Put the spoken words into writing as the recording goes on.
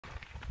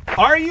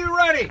Are you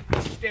ready?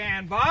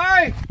 Stand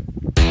by.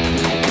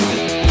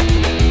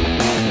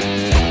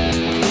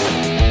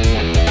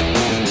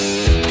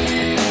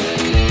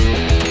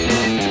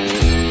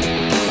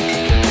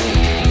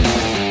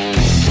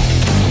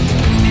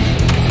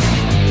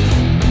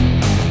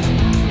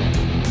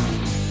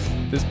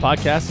 This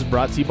podcast is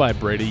brought to you by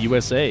Breda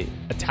USA,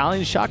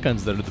 Italian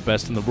shotguns that are the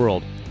best in the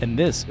world. And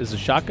this is a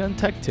shotgun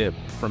tech tip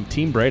from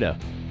Team Breda.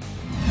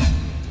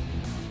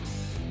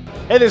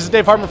 Hey, this is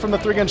Dave Hartman from the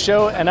 3-Gun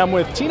Show, and I'm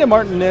with Tina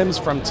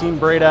Martin-Nims from Team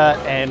Breda,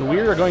 and we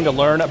are going to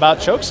learn about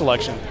choke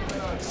selection.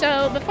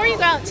 So before you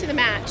go out to the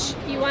match,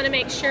 you want to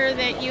make sure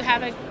that you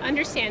have an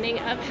understanding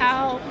of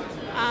how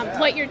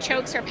what your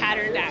chokes are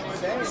patterned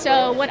at.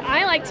 So what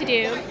I like to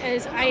do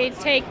is I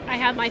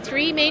have my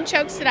three main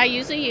chokes that I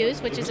usually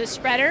use, which is a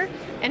spreader,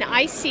 an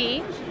IC,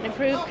 an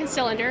improved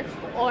cylinder,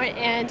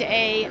 and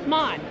a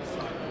mod.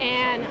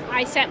 And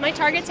I set my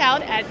targets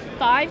out at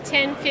 5,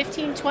 10,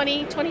 15,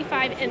 20,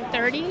 25, and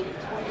 30.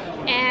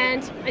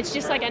 And it's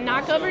just like a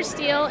knockover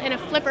steel and a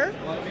flipper.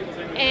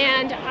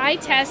 And I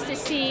test to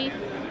see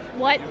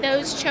what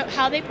those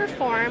how they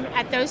perform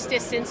at those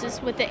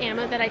distances with the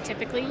ammo that I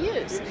typically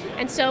use.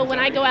 And so when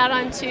I go out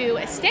onto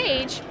a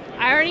stage,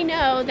 I already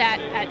know that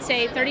at,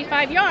 say,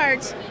 35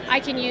 yards, I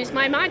can use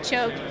my mod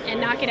choke and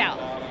knock it out.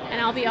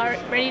 And I'll be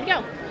ready to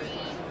go.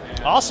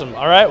 Awesome.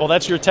 All right. Well,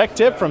 that's your tech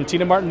tip from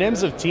Tina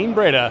Martin-Nims of Team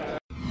Breda.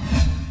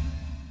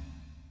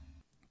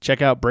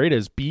 Check out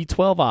Breda's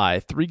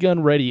B12i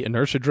 3-gun ready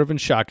inertia-driven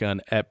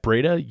shotgun at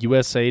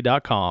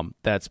BredaUSA.com.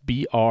 That's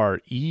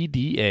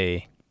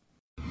BREDA.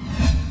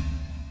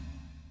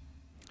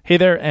 Hey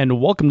there, and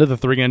welcome to the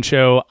 3-Gun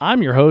Show.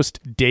 I'm your host,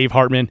 Dave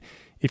Hartman.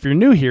 If you're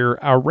new here,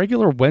 our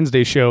regular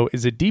Wednesday show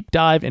is a deep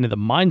dive into the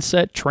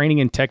mindset, training,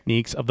 and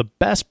techniques of the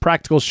best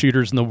practical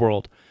shooters in the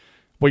world.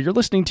 What you're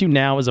listening to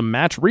now is a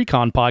Match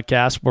Recon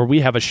podcast where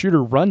we have a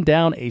shooter run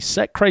down a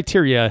set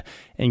criteria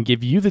and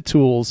give you the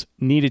tools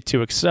needed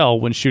to excel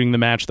when shooting the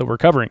match that we're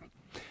covering.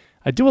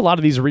 I do a lot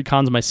of these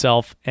recons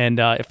myself, and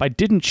if I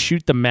didn't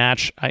shoot the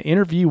match, I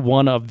interview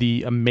one of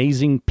the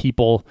amazing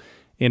people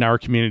in our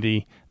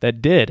community that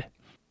did.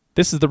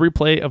 This is the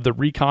replay of the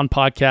Recon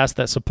podcast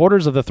that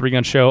supporters of the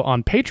 3-Gun Show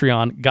on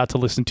Patreon got to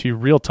listen to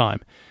real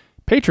time.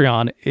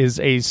 Patreon is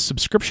a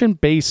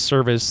subscription-based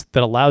service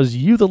that allows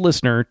you, the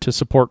listener, to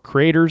support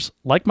creators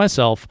like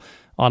myself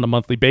on a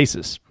monthly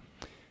basis.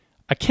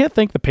 I can't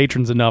thank the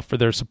patrons enough for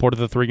their support of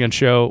the 3-Gun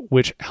Show,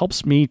 which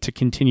helps me to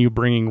continue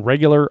bringing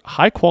regular,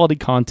 high-quality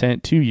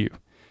content to you.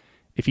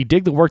 If you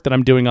dig the work that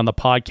I'm doing on the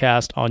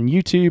podcast, on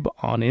YouTube,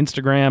 on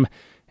Instagram,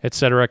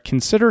 etc.,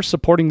 consider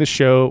supporting the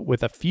show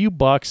with a few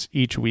bucks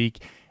each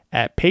week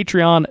at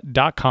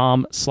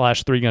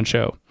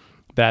patreon.com/3gunshow.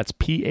 That's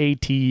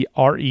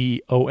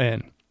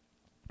Patreon.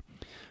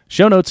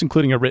 Show notes,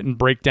 including a written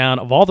breakdown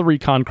of all the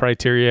recon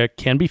criteria,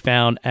 can be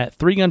found at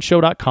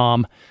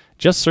 3gunshow.com.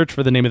 Just search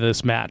for the name of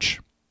this match.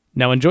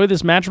 Now enjoy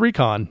this match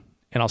recon,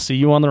 and I'll see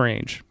you on the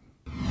range.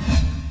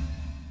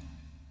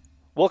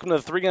 Welcome to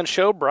the 3-Gun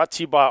Show, brought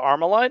to you by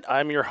Armalite.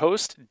 I'm your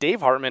host,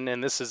 Dave Hartman,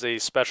 and this is a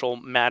special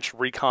Match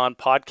Recon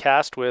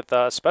podcast with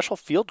Special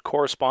Field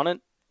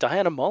Correspondent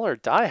Dianna Muller.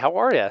 Di, how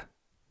are you?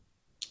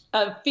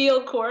 A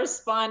field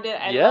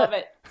correspondent. I love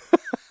it.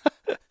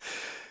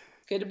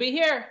 Good to be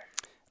here.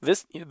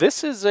 This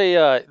is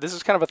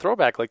kind of a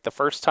throwback. Like the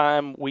first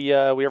time we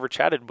ever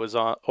chatted was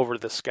over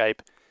the Skype,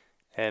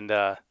 and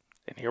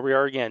here we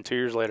are again 2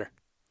 years later.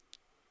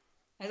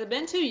 Has it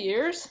been 2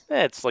 years?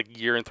 It's like a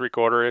year and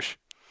 3/4-ish.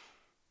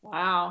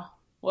 Wow.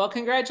 Well,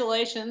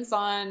 congratulations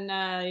on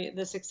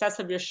the success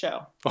of your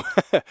show.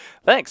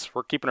 Thanks.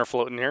 We're keeping her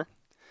floating here.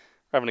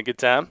 We're having a good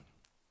time.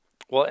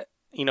 Well,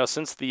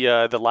 since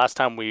the last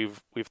time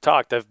we've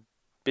talked, I've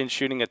been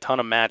shooting a ton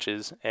of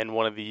matches, and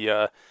one of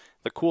the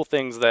cool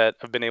things that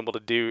I've been able to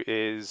do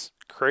is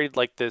create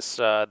like this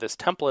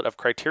template of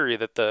criteria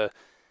that the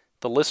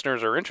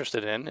listeners are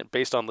interested in,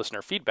 based on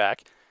listener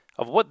feedback,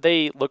 of what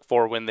they look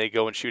for when they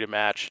go and shoot a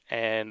match,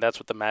 and that's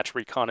what the Match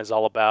Recon is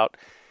all about.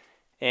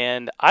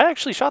 And I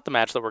actually shot the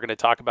match that we're going to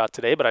talk about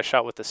today, but I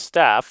shot with the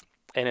staff,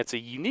 and it's a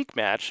unique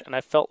match, and I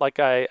felt like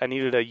I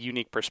needed a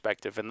unique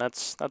perspective, and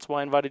that's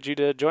why I invited you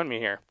to join me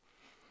here.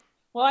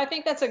 Well, I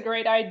think that's a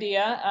great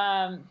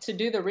idea to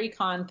do the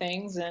recon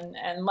things and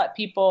let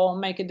people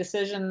make a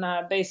decision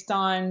based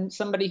on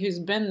somebody who's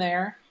been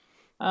there,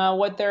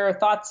 what their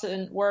thoughts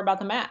were about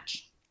the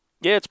match.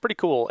 Yeah, it's pretty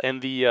cool,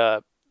 and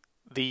the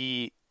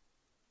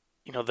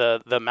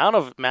amount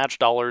of match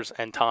dollars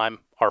and time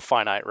are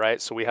finite,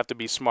 right? So we have to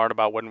be smart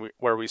about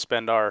where we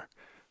spend our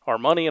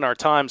money and our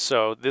time.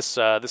 So this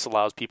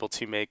allows people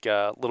to make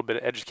a little bit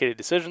of educated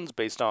decisions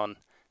based on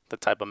the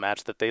type of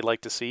match that they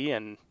like to see,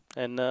 and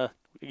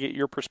get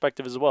your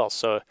perspective as well.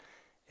 So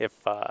if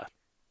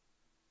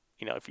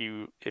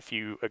you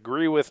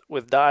agree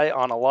with Di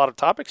on a lot of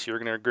topics, you're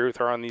going to agree with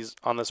her on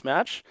this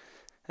match,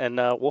 and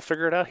we'll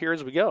figure it out here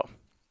as we go.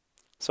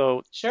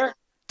 So sure.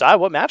 Di,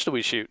 what match did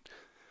we shoot?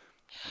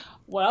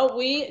 Well,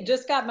 we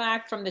just got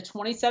back from the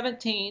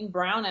 2017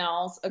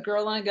 Brownells, A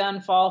Girl and a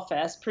Gun Fall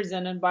Fest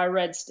presented by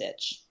Red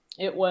Stitch.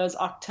 It was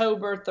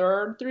October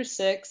 3rd through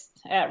 6th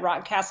at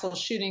Rock Castle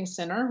Shooting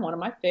Center, one of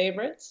my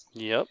favorites.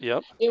 Yep.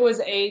 It was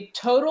a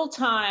total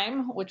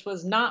time, which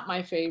was not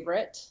my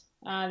favorite.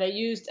 They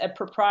used a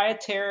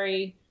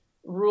proprietary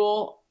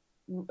rule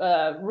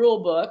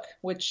book,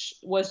 which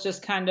was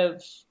just kind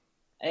of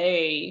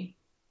it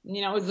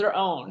was their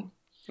own.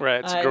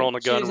 Right, it's a girl and a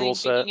gun rule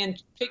set.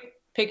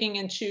 Picking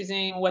and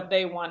choosing what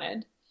they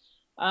wanted.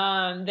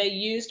 They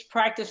used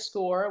practice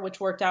score, which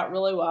worked out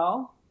really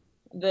well.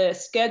 The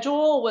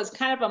schedule was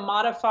kind of a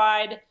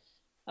modified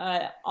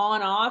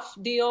on-off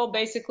deal.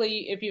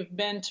 Basically, if you've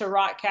been to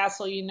Rock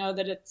Castle, you know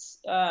that it's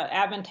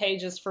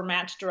advantageous for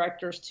match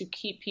directors to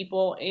keep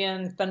people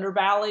in Thunder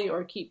Valley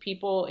or keep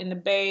people in the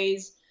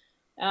bays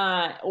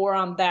or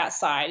on that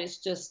side. It's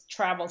just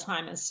travel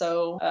time is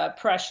so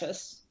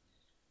precious.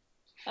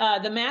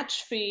 The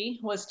match fee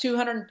was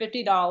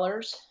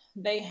 $250.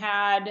 They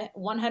had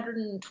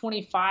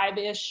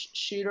 125-ish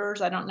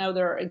shooters. I don't know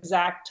their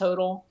exact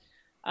total.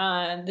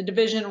 The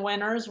division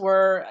winners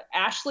were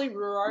Ashley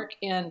Ruark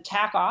in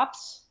TAC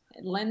Ops,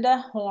 Linda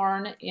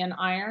Horn in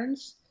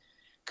Irons,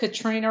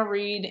 Katrina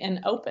Reed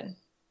in Open.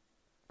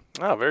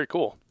 Oh, very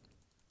cool.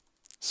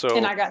 So,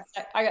 and I got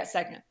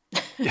second.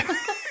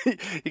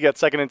 You got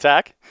second in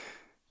TAC?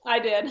 I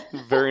did.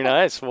 Very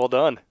nice. Well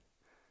done.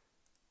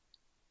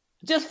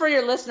 Just for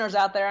your listeners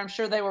out there, I'm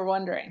sure they were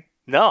wondering.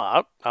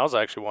 No, I was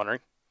actually wondering.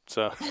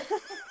 So,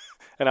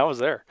 and I was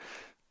there.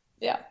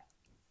 Yeah.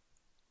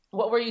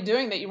 What were you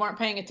doing that you weren't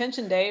paying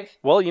attention, Dave?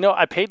 Well,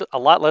 I paid a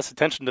lot less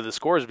attention to the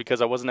scores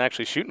because I wasn't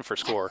actually shooting for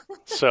score.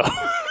 So,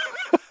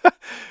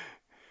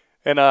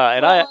 and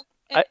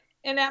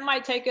that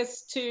might take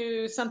us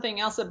to something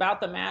else about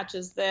the match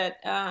is that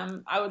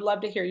I would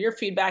love to hear your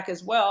feedback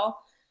as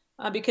well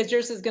because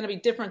yours is going to be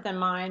different than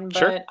mine. But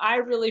sure. I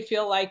really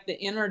feel like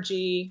the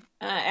energy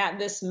at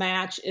this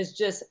match is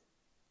just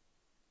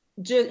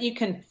you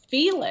can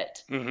feel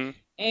it. Mm-hmm.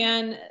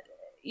 And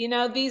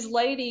these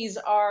ladies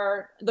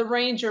are the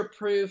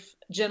Ranger-proof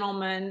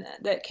gentleman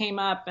that came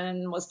up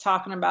and was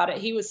talking about it.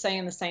 He was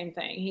saying the same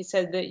thing. He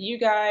said that you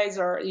guys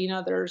are,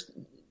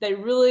 they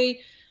really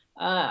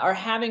are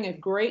having a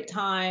great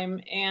time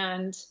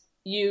and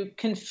you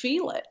can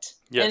feel it.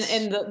 Yes.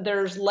 And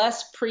there's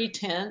less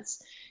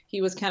pretense.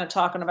 He was kind of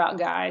talking about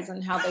guys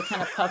and how they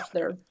kind of puff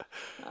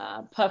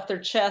their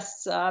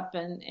chests up,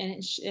 and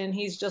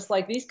he's just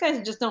like, these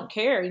guys just don't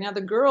care. The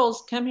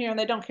girls come here and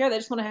they don't care. They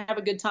just want to have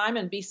a good time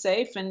and be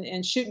safe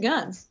and shoot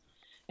guns,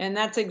 and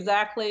that's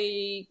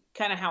exactly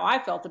kind of how I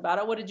felt about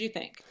it. What did you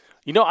think?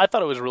 I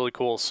thought it was really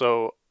cool.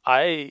 So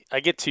I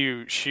get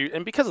to shoot,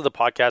 and because of the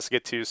podcast, I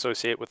get to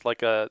associate with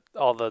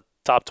all the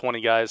top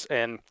 20 guys,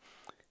 and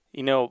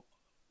the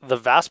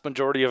vast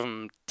majority of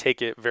them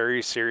take it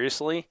very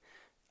seriously.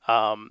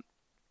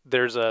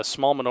 There's a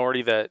small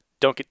minority that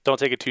don't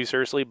take it too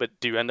seriously, but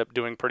do end up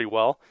doing pretty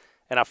well.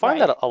 And I find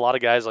that a lot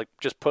of guys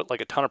just put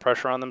a ton of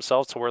pressure on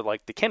themselves to where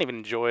they can't even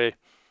enjoy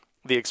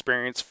the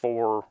experience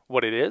for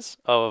what it is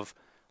of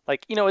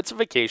it's a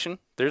vacation.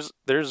 There's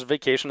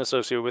vacation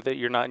associated with it.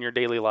 You're not in your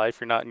daily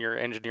life. You're not in your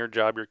engineer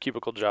job, your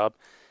cubicle job,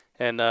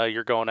 and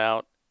you're going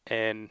out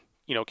and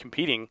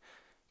competing.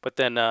 But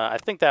then I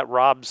think that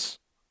robs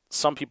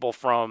some people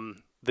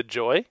from the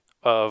joy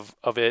of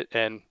it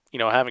and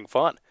having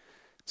fun.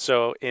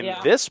 So in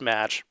this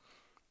match,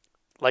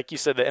 like you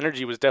said, the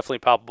energy was definitely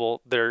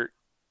palpable. There,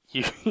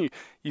 you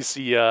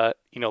see,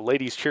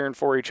 ladies cheering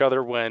for each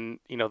other when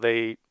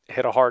they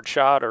hit a hard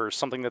shot or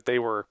something that they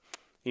were,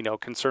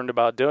 concerned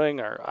about doing,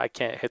 or I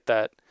can't hit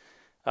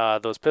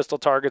those pistol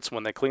targets.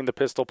 When they clean the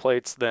pistol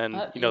plates, then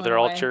they're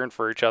all cheering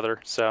for each other.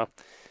 So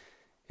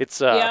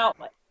it's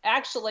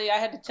Actually, I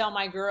had to tell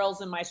my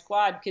girls in my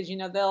squad because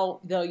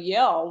they'll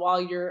yell while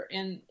you're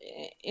in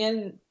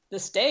the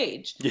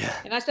stage. Yeah.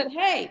 And I said,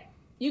 hey,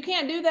 you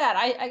can't do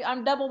that.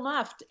 I'm double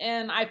muffed,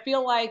 and I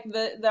feel like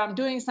that I'm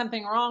doing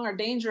something wrong or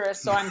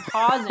dangerous, so I'm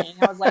pausing.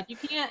 I was like, you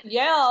can't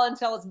yell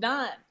until it's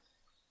done.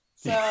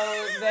 So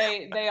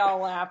they all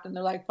laughed, and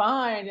they're like,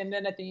 fine. And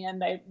then at the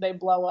end, they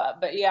blow up.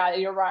 But yeah,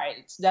 you're right.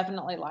 It's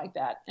definitely like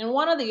that. And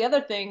one of the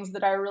other things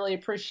that I really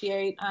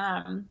appreciate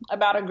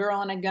about A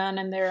Girl and a Gun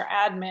and their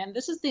admin,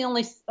 this is the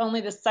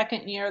only the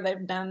second year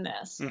they've done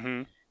this.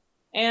 Mm-hmm.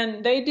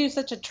 And they do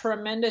such a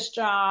tremendous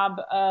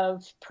job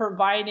of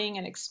providing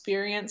an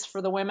experience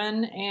for the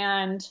women.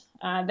 And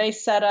they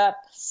set up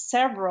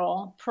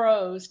several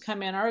pros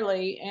come in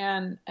early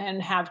and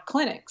have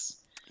clinics.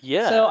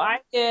 Yeah. So I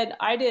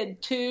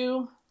did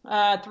 2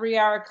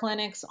 3-hour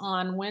clinics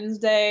on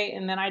Wednesday,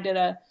 and then I did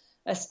a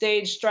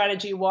stage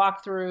strategy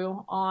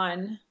walkthrough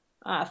on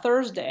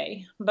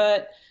Thursday.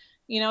 But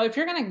if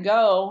you're going to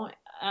go,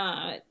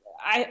 I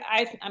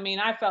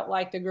felt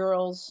like the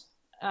girls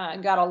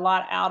got a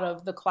lot out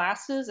of the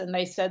classes, and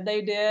they said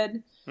they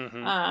did.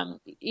 Mm-hmm.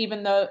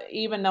 Even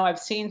though I've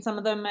seen some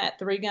of them at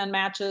 3-gun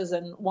matches,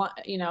 and one,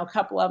 a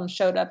couple of them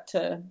showed up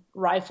to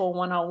Rifle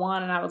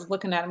 101, and I was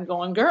looking at them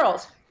going,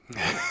 girls,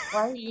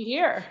 why are you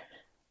here?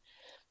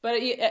 But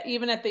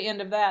even at the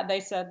end of that, they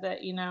said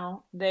that,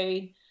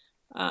 they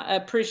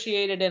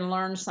appreciated and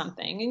learned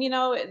something.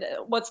 And,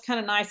 what's kind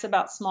of nice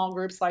about small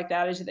groups like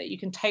that is that you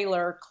can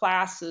tailor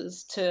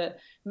classes to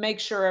make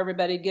sure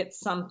everybody gets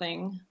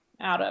something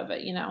out of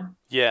it,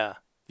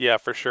 Yeah,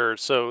 for sure.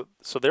 So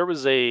there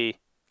was a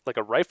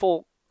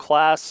rifle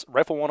class,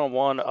 rifle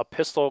 101, a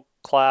pistol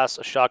class,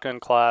 a shotgun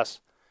class,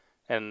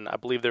 and I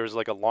believe there was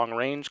like a long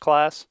range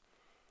class.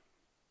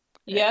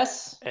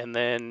 Yes. And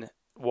then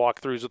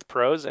walkthroughs with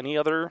pros. Any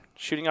other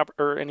shooting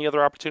or any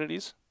other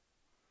opportunities?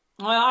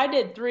 Well, I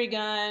did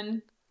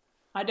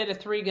I did a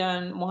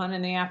 3-gun one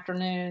in the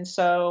afternoon.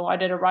 So I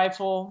did all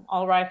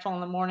rifle in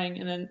the morning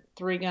and then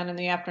 3-gun in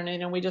the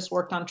afternoon. And we just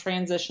worked on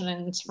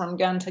transitions from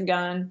gun to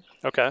gun.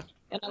 Okay.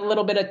 And a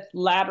little bit of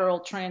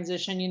lateral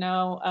transition,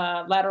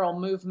 lateral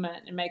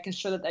movement and making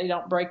sure that they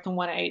don't break the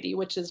 180,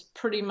 which is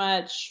pretty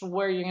much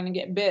where you're going to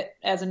get bit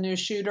as a new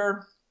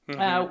shooter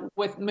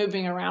with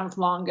moving around with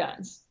long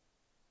guns.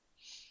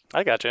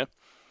 I gotcha.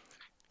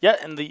 Yeah,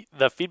 and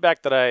the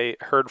feedback that I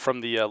heard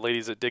from the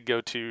ladies that did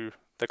go to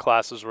the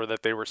classes were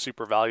that they were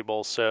super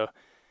valuable. So,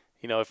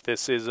 if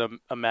this is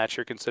a match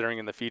you're considering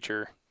in the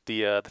future,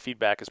 the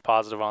feedback is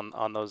positive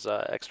on those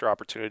extra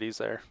opportunities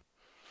there.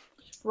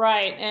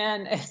 Right,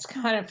 and it's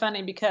kind of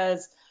funny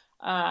because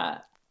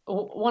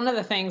one of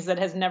the things that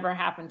has never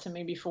happened to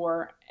me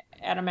before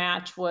at a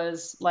match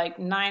was like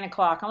 9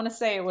 o'clock. I want to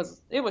say it was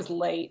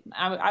late.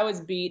 I was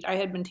beat. I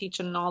had been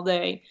teaching all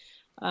day.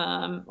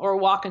 Or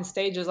walking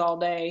stages all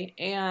day.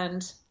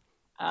 And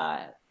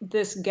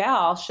this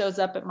gal shows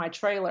up at my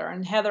trailer,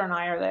 and Heather and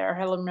I are there,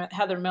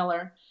 Heather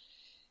Muller.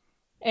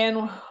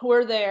 And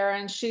we're there,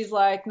 and she's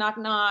like, knock,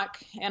 knock.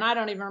 And I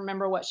don't even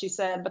remember what she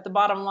said, but the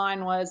bottom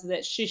line was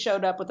that she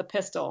showed up with a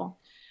pistol.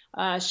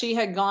 She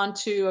had gone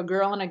to a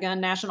Girl and a Gun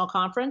national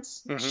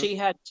conference. Mm-hmm. She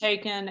had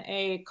taken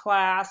a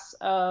class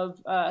of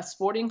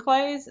sporting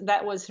clays.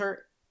 That was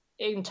her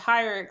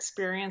entire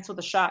experience with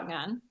a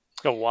shotgun.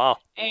 Oh, wow.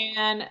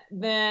 And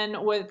then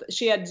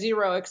she had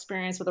zero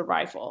experience with a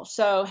rifle.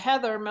 So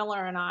Heather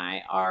Miller and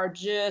I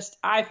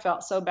I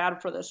felt so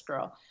bad for this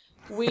girl.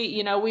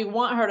 We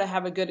want her to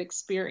have a good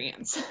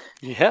experience.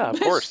 Yeah, of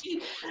course.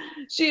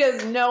 She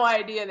has no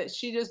idea that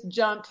she just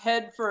jumped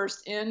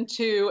headfirst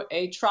into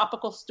a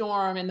tropical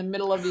storm in the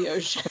middle of the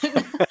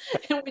ocean.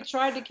 And we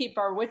tried to keep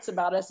our wits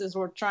about us as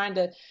we're trying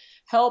to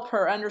help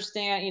her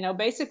understand,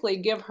 basically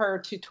give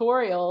her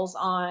tutorials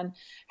on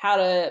how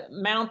to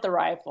mount the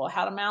rifle,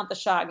 how to mount the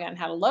shotgun,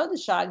 how to load the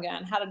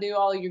shotgun, how to do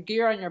all your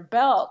gear on your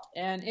belt.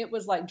 And it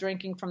was like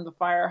drinking from the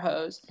fire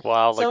hose.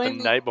 Wow, like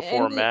the night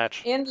before a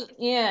match. In the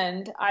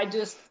end,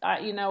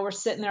 we're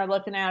sitting there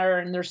looking at her,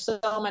 and there's so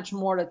much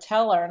more to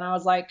tell her. And I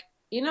was like,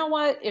 you know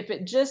what? If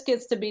it just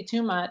gets to be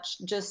too much,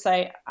 just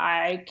say,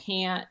 I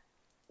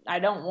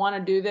don't want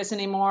to do this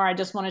anymore. I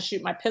just want to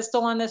shoot my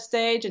pistol on this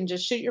stage, and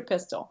just shoot your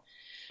pistol.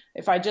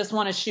 If I just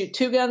want to shoot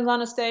 2 guns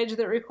on a stage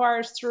that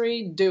requires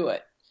 3, do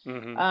it.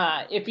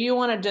 Mm-hmm. If you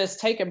want to just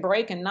take a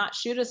break and not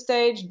shoot a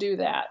stage, do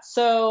that.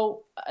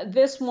 So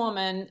this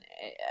woman,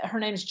 her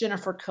name's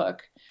Jennifer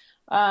Cook.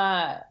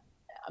 By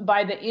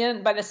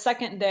the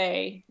second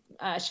day,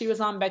 she was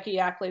on Becky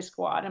Ackley's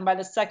squad. And by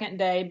the second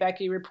day,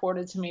 Becky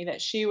reported to me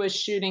that she was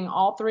shooting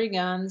all 3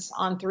 guns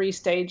on 3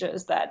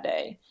 stages that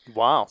day.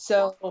 Wow.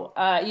 So,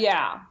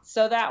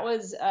 So that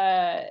was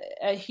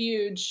a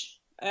huge...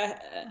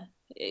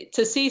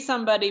 to see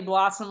somebody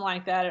blossom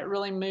like that, it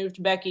really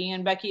moved Becky.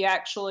 And Becky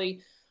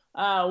actually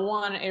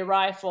won a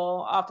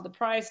rifle off of the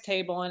prize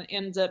table and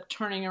ends up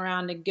turning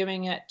around and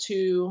giving it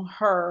to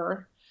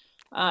her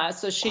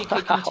so she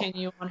could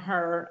continue on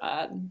her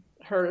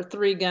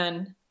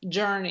 3-gun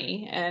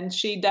journey. And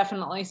she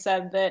definitely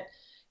said that,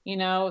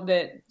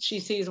 that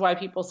she sees why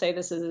people say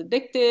this is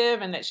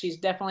addictive, and that she's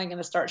definitely going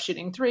to start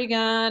shooting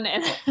 3-gun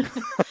and,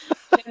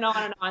 and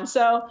on and on.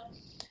 So,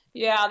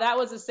 yeah, that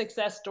was a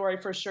success story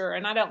for sure.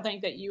 And I don't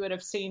think that you would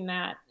have seen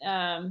that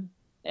at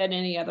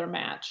any other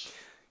match.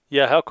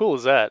 Yeah, how cool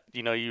is that?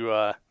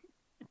 You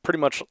pretty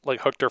much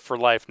like hooked her for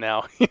life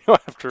now,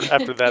 after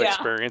that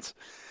experience.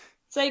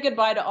 Say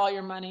goodbye to all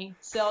your money.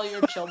 Sell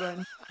your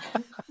children.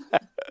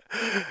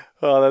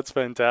 Oh, that's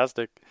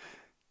fantastic.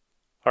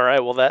 All right,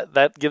 well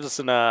that gives us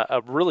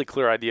a really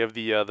clear idea of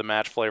the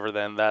match flavor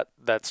then,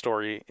 that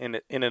story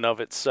in and of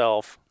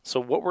itself. So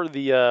what was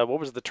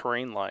the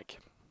terrain like?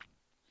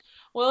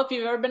 Well, if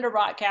you've ever been to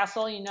Rock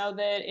Castle, you know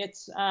that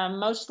it's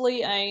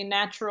mostly a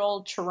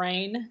natural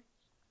terrain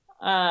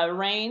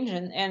range,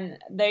 and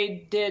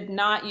they did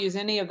not use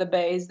any of the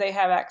bays. They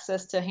have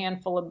access to a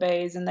handful of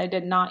bays, and they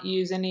did not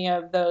use any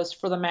of those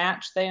for the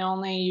match. They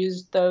only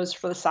used those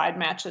for the side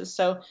matches.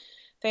 So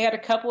they had a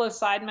couple of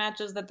side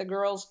matches that the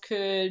girls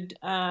could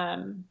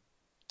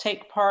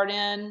take part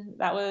in.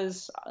 That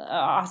was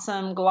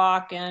awesome.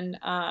 Glock and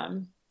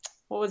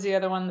what was the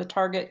other one? The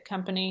Target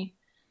company.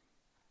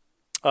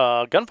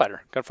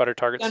 Gunfighter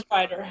targets.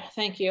 Gunfighter,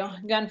 thank you.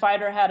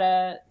 Gunfighter had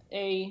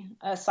a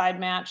side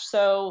match,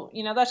 so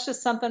that's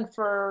just something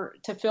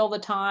to fill the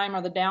time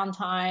or the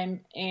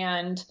downtime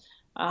and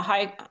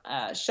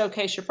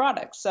showcase your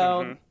product.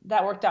 So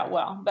that worked out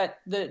well. But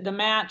the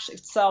match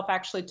itself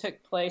actually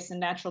took place in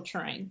natural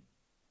terrain.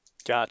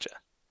 Gotcha.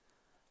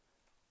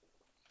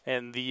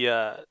 And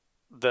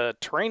the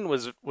terrain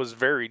was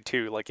varied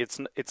too. Like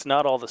it's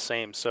not all the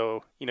same.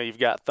 So you've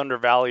got Thunder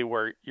Valley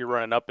where you're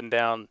running up and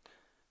down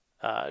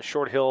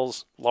short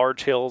hills,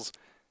 large hills,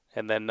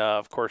 and then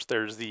of course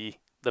there's the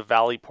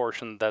valley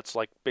portion that's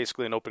like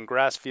basically an open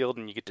grass field,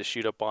 and you get to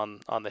shoot up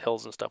on the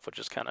hills and stuff, which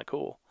is kind of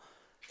cool.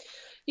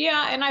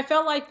 Yeah, and I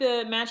felt like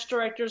the match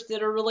directors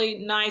did a really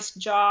nice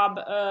job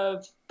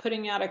of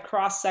putting out a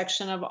cross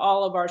section of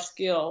all of our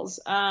skills.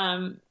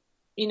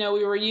 We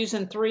were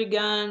using 3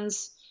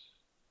 guns,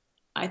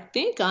 I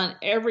think, on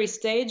every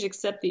stage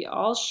except the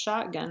all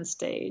shotgun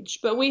stage.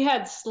 But we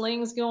had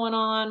slings going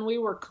on. We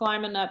were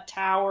climbing up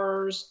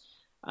towers.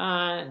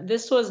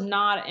 This was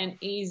not an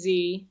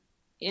easy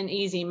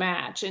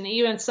match. And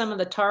even some of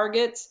the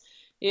targets,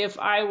 if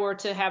I were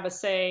to have a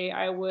say,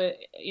 I would,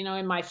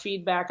 in my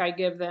feedback I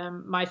give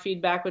them, my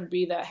feedback would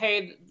be that,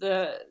 hey,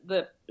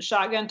 the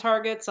shotgun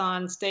targets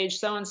on stage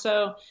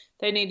so-and-so,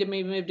 they need to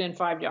be moved in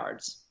 5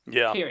 yards.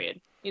 Yeah.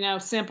 Period.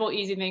 Simple,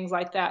 easy things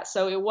like that.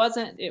 So it was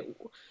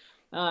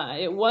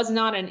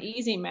not an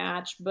easy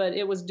match, but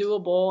it was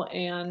doable.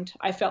 And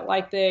I felt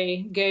like they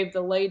gave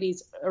the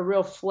ladies a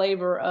real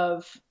flavor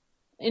of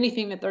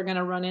anything that they're going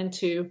to run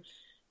into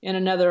in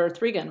another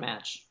 3-gun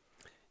match.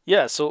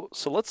 Yeah, so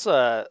let's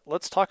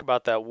talk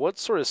about that. What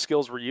sort of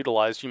skills were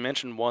utilized? You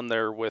mentioned one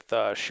there with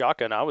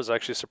shotgun. I was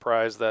actually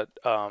surprised that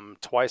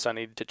twice I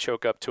needed to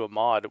choke up to a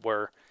mod,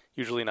 where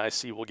usually an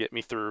IC will get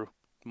me through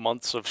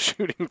months of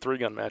shooting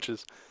 3-gun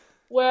matches.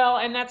 Well,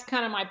 and that's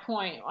kind of my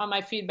point on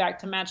my feedback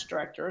to match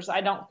directors. I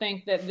don't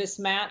think that this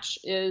match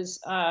is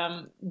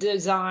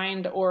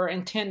designed or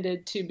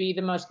intended to be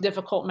the most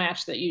difficult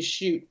match that you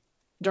shoot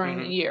during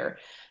the year.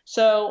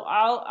 So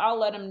I'll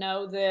let them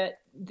know that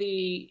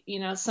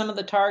some of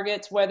the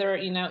targets, whether,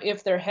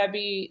 if they're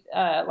heavy,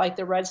 like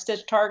the red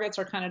stitch targets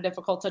are kind of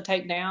difficult to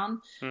take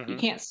down. You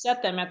can't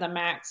set them at the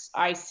max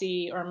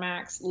IC or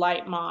max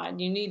light mod.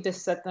 You need to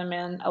set them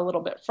in a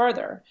little bit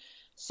further.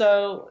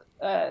 So,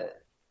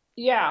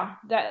 yeah,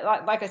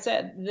 that, like I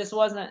said, this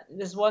wasn't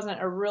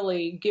a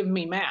really give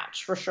me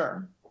match for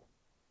sure.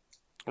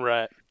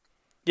 Right.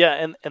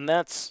 Yeah. And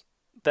that's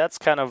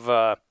kind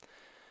of,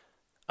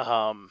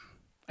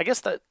 I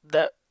guess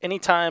that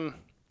anytime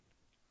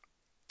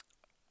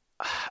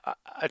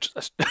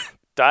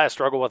I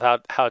struggle with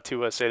how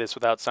to say this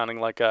without sounding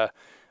like a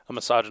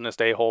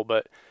misogynist a-hole,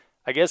 but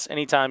I guess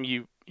anytime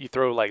you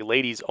throw like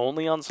ladies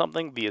only on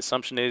something, the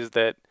assumption is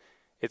that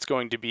it's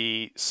going to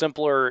be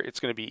simpler, it's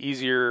going to be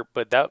easier,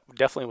 but that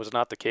definitely was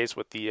not the case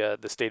with the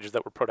stages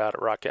that were put out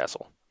at Rock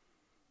Castle.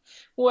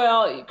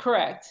 Well,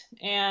 correct.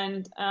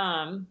 And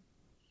I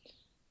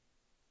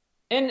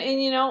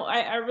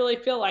really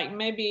feel like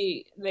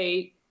maybe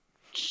they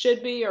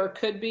should be or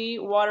could be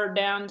watered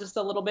down just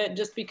a little bit,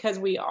 just because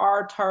we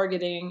are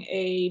targeting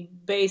a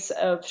base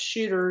of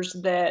shooters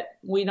that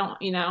we don't,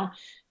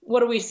 what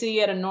do we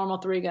see at a normal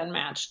 3-gun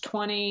match?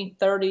 20,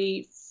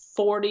 30,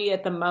 40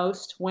 at the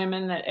most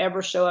women that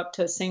ever show up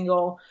to a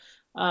single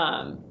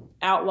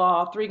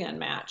outlaw 3-gun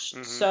match.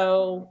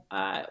 So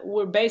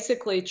we're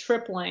basically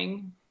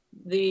tripling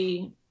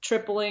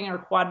or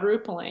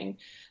quadrupling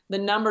the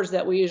numbers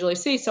that we usually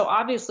see. So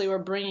obviously we're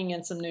bringing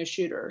in some new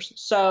shooters.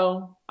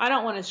 So I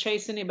don't want to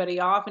chase anybody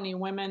off, any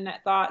women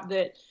that thought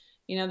that,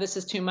 this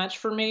is too much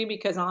for me,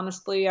 because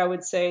honestly, I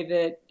would say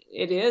that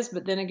it is.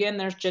 But then again,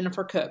 there's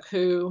Jennifer Cook,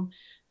 who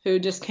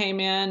just came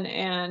in,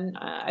 and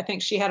I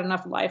think she had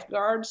enough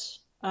lifeguards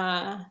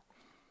to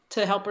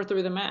help her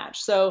through the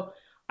match. So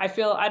I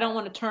feel I don't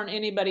want to turn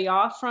anybody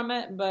off from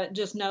it, but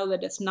just know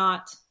that it's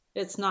not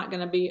going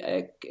to be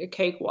a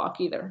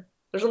cakewalk either.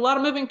 There's a lot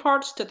of moving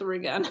parts to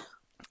 3-gun.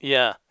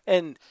 Yeah,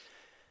 and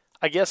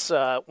I guess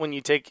when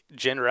you take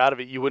gender out of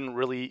it, you wouldn't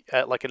really,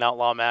 at like an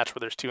outlaw match where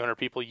there's 200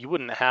 people, you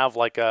wouldn't have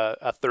like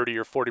a 30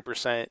 or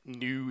 40%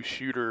 new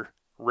shooter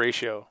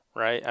ratio,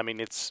 right? I mean,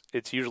 it's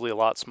usually a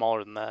lot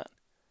smaller than that.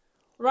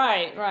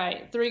 Right.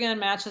 3-gun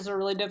matches are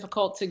really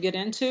difficult to get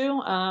into.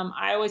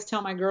 I always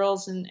tell my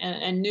girls and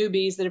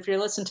newbies that if you're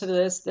listening to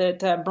this, that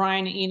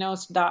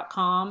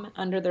BrianEnos.com,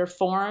 under their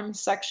forum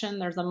section,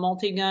 there's a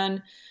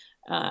Multigun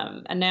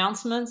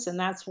announcements, and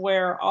that's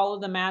where all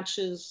of the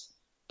matches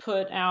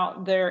put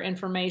out their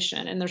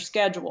information and their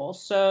schedule.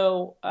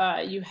 So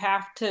you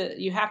have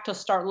to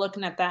start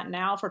looking at that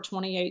now for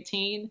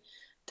 2018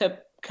 to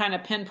kind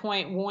of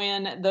pinpoint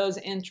when those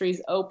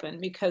entries open,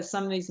 because a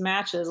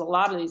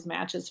lot of these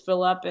matches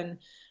fill up in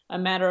a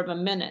matter of a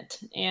minute,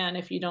 and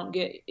if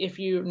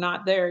you're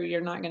not there,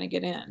 you're not going to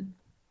get in.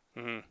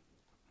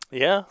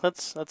 Yeah,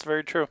 that's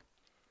very true.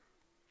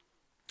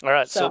 All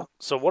right, so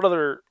what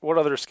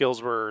other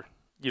skills were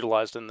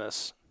utilized in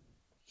this?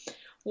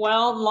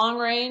 Well, long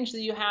range,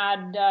 you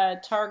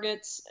had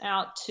targets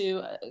out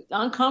to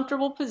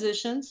uncomfortable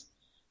positions.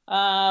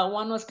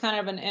 One was kind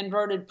of an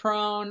inverted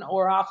prone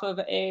or off of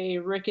a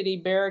rickety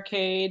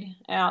barricade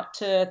out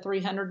to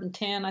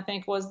 310, I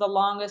think was the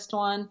longest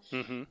one.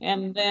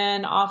 And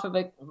then off of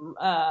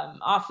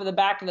the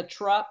back of the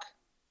truck,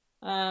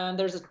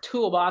 there's a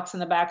toolbox in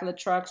the back of the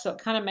truck, so it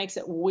kind of makes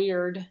it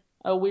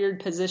a weird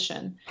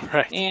position.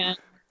 Right. And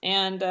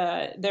And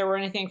there were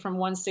anything from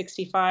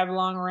 165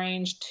 long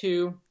range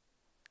to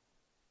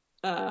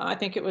I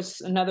think it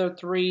was another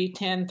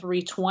 310,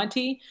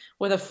 320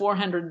 with a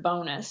 400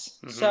 bonus.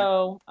 Mm-hmm.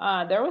 So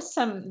there was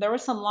some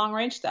long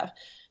range stuff.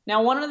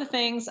 Now, one of the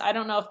things, I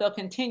don't know if they'll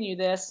continue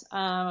this.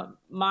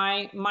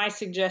 My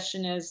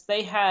suggestion is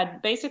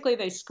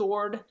they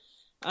scored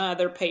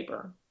their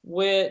paper,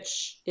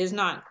 which is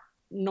not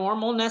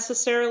normal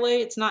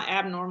necessarily. It's not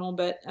abnormal,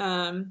 but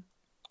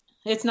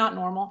it's not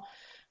normal.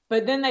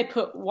 But then they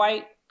put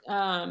white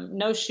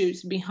no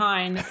shoots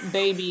behind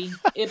baby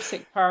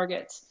IPSC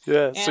targets.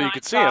 Yeah, and so you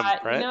could see them,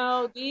 right?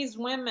 No, these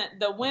women,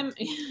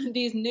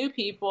 these new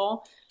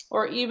people,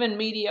 or even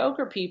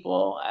mediocre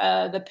people,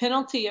 the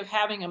penalty of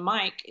having a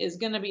mic is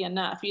going to be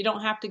enough. You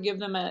don't have to give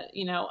them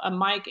a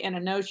mic and a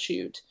no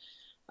shoot.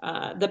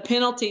 The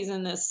penalties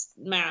in this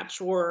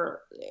match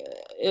were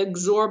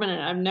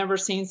exorbitant. I've never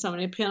seen so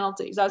many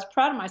penalties. I was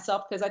proud of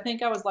myself because I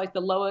think I was like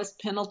the lowest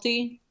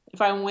penalty. If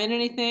I win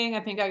anything,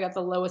 I think I got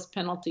the lowest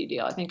penalty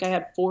deal. I think I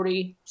had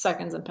 40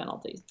 seconds in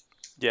penalties.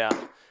 Yeah.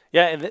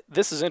 Yeah, and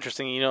this is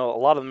interesting. A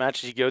lot of the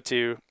matches you go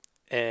to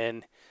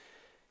and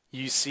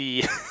you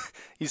see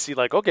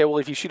like, okay, well,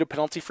 if you shoot a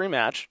penalty-free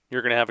match,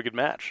 you're going to have a good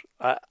match.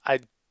 I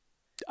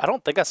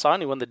don't think I saw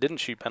anyone that didn't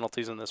shoot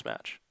penalties in this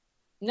match.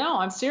 No,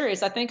 I'm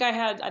serious. I think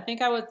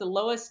I was the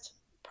lowest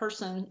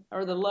person,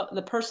 or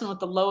the person with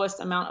the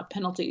lowest amount of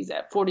penalties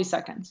at 40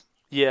 seconds.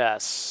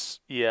 Yes.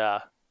 Yeah.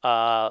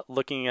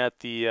 Looking at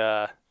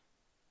the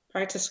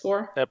practice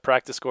score.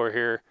 Practice score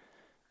here,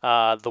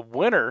 the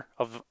winner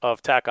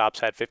of TAC Ops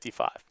had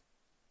 55.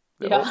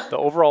 The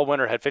overall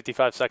winner had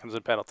 55 seconds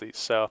in penalties.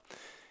 So,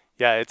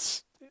 yeah,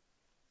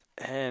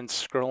 and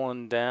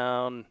scrolling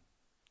down,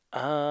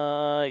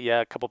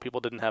 a couple people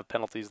didn't have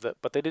penalties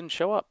but they didn't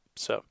show up.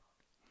 So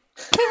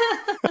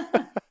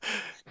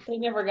they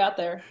never got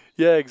there.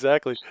 Yeah,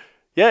 exactly.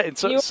 Yeah, and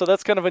so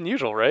that's kind of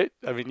unusual, right?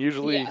 I mean,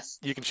 usually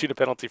you can shoot a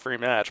penalty-free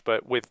match,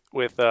 but with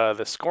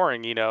the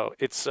scoring,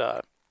 it's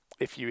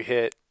if you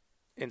hit,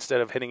 instead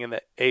of hitting in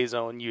the A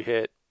zone, you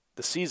hit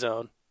the C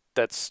zone.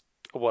 That's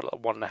a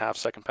 1.5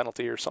 second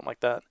penalty or something like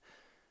that.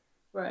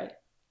 Right,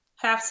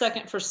 half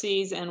second for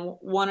C's and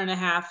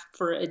 1.5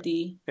 for a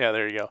D. Yeah,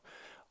 there you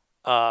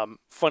go.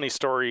 Funny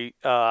story.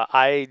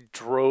 I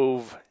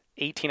drove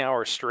 18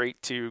 hours straight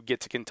to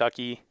get to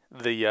Kentucky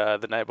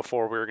the night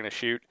before we were going to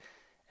shoot.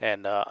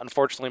 And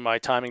unfortunately, my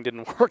timing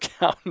didn't work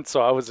out, and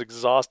so I was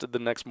exhausted the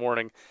next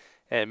morning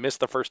and missed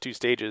the first 2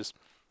 stages.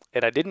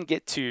 And I didn't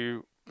get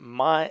to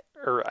I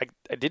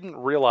didn't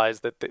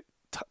realize that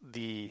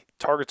the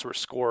targets were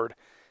scored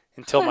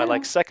until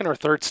my second or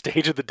third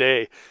stage of the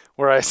day,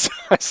 where I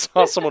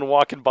saw someone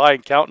walking by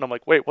and counting. I'm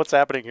like, wait, what's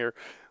happening here?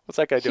 What's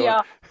that guy doing?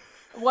 Yeah.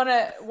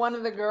 One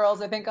of the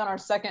girls, I think on our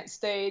second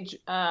stage,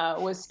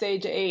 was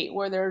stage 8,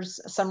 where there's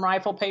some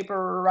rifle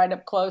paper right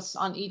up close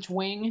on each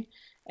wing.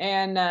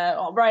 And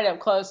right up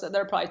close,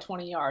 they're probably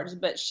 20 yards.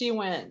 But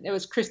it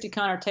was Christy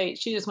Connor Tate.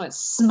 She just went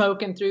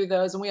smoking through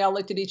those. And we all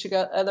looked at each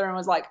other and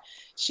was like,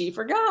 she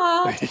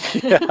forgot.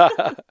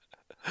 Yeah.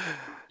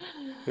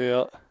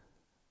 Yeah.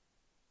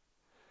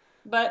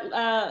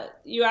 But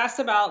you asked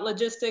about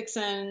logistics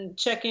and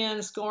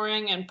check-in,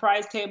 scoring, and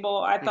prize table.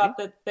 I thought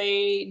that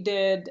they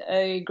did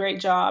a great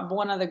job.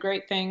 One of the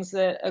great things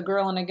that A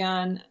Girl and a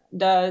Gun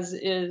does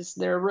is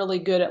they're really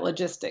good at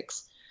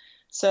logistics.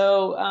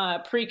 So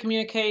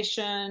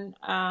pre-communication,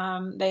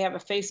 they have a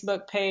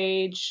Facebook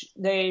page.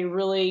 They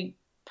really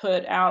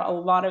put out a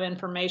lot of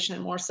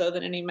information, more so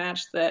than any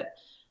match that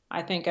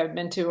I think I've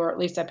been to, or at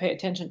least I pay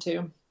attention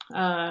to.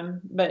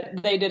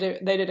 But they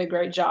did a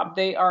great job.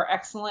 They are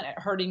excellent at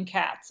herding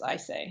cats, I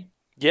say.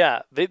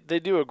 Yeah, they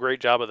do a great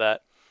job of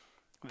that.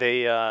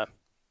 They,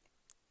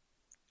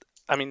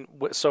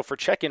 so for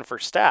check-in for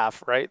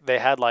staff, right, they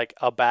had like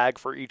a bag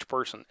for each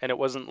person, and it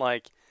wasn't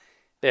like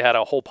they had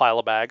a whole pile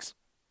of bags.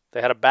 They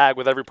had a bag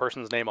with every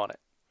person's name on it,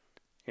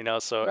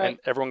 so right. And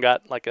everyone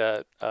got like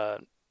a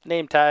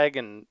name tag,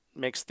 and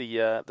makes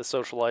the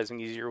socializing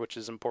easier, which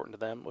is important to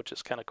them, which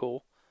is kind of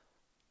cool.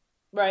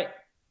 Right.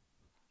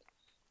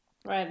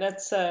 Right.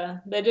 That's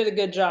they did a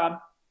good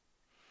job.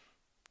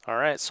 All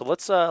right, so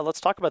let's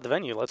talk about the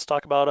venue. Let's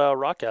talk about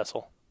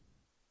Rockcastle.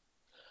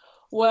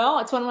 Well,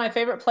 it's one of my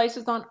favorite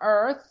places on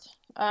earth.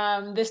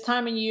 This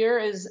time of year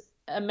is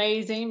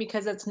amazing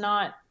because it's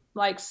not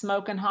like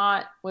smoking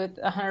hot with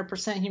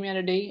 100%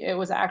 humidity. It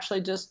was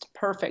actually just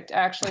perfect.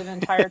 Actually, the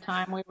entire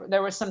time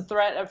there was some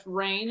threat of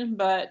rain,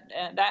 but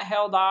that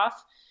held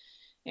off,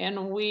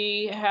 and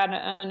we had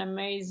an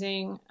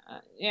amazing.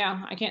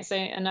 I can't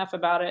say enough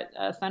about it.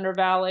 Thunder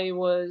Valley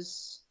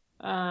was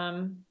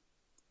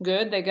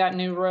good. They got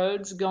new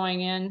roads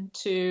going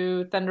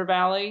into Thunder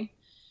Valley,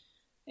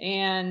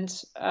 and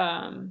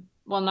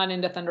not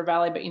into Thunder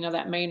Valley, but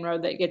that main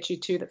road that gets you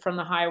from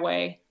the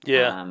highway.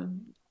 Yeah.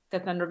 The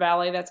Thunder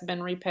Valley, that's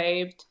been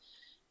repaved,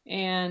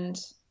 and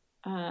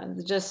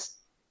just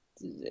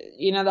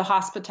the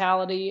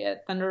hospitality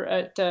at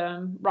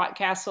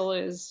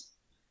Rockcastle is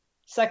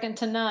second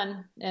to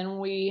none, and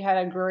we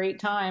had a great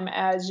time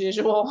as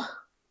usual.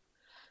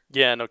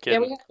 Yeah, no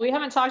kidding. Yeah, we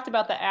haven't talked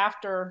about the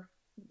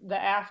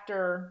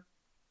after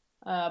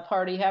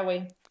party, have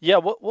we? Yeah,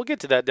 we'll get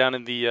to that down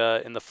in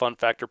the fun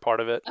factor part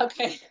of it.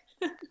 Okay.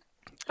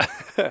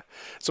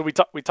 So we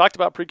talked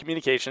about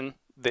pre-communication.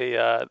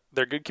 They're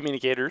good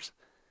communicators.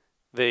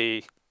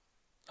 They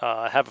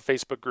have a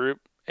Facebook group.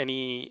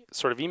 Any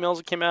sort of emails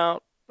that came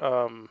out,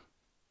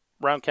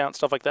 round count,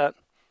 stuff like that?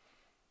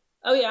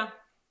 Oh yeah,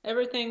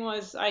 everything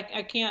was. I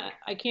can't.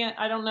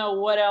 I don't know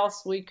what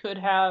else they could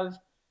have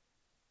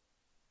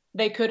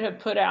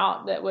put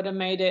out that would have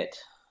made it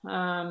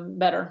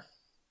better,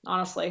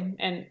 honestly.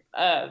 And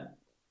I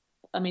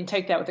mean,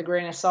 take that with a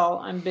grain of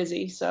salt. I'm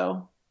busy,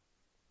 so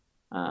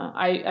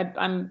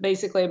I'm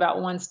basically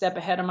about one step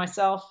ahead of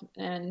myself.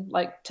 And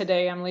like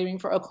today, I'm leaving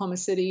for Oklahoma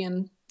City,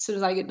 and as soon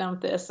as I get done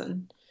with this,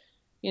 and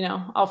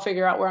I'll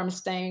figure out where I'm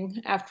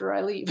staying after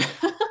I leave.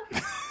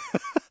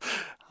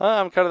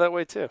 I'm kind of that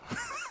way too.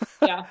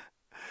 Yeah.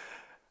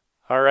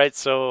 All right,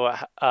 so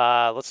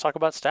let's talk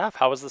about staff.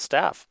 How was the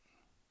staff?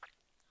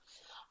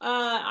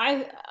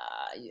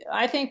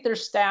 I think their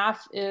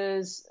staff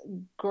is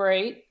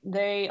great.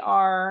 They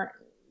are,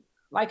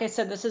 like I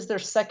said, this is their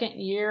second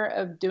year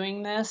of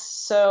doing this,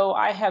 so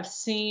I have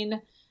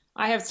seen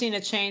a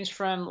change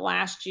from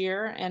last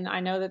year, and I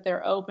know that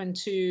they're open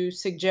to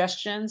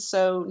suggestions.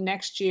 So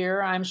next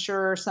year, I'm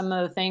sure some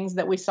of the things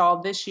that we saw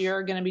this year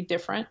are going to be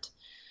different.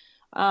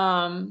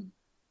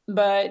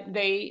 But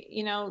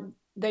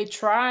they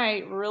try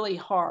really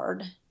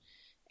hard,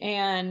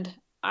 and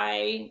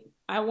I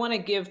want to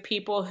give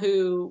people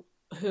who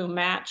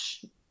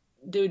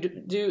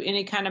do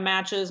any kind of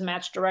matches,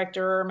 match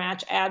director,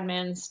 match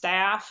admin,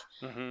 staff.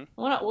 Mm-hmm.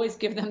 I want to always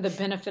give them the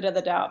benefit of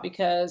the doubt,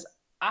 because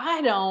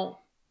I don't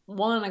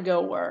want to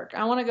go work.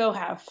 I want to go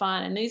have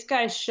fun. And these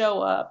guys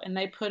show up and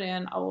they put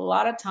in a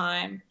lot of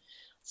time.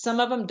 Some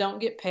of them don't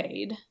get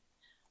paid.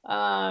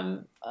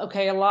 A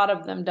lot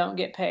of them don't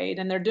get paid,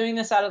 and they're doing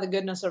this out of the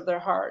goodness of their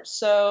heart.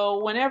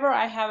 So whenever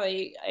I have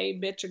a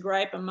bitch, a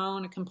gripe, a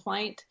moan, a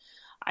complaint,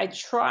 I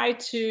try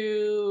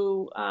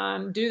to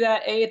do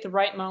that A, at the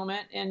right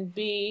moment, and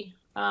B,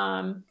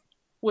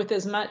 with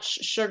as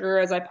much sugar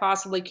as I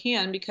possibly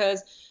can,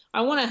 because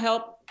I want to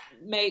help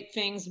make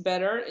things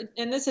better.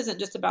 And this isn't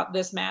just about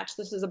this match.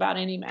 This is about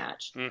any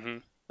match. Mm-hmm.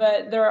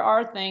 But there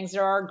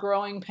are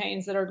growing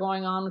pains that are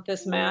going on with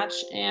this match.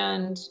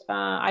 And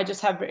I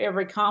just have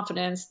every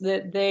confidence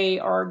that they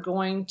are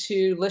going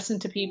to listen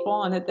to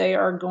people, and that they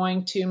are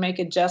going to make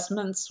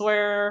adjustments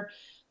where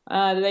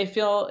they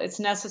feel it's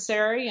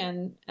necessary,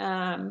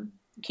 and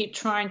keep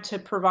trying to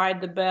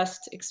provide the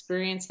best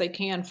experience they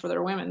can for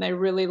their women. They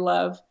really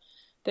love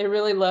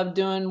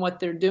doing what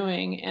they're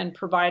doing and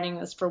providing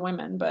this for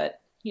women. But,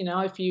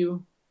 if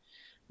you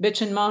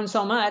bitch and moan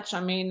so much, I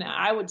mean,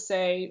 I would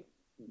say,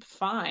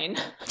 fine.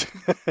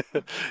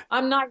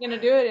 I'm not going to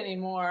do it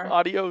anymore.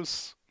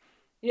 Adios.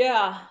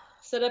 Yeah.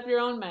 Set up your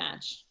own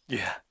match.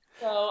 Yeah.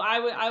 So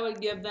I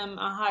would give them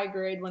a high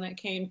grade when it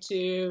came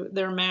to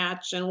their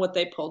match and what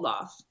they pulled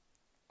off.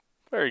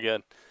 Very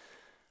good.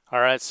 All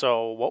right.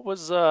 So how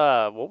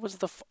was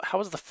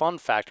the fun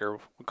factor?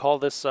 We call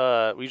this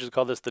we usually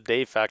call this the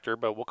Dave factor,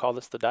 but we'll call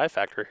this the Die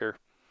factor here.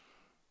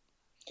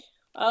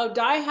 Oh,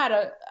 Die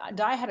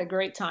had a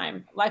great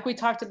time. Like we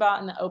talked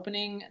about in the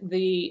opening,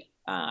 the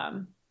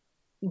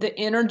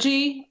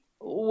energy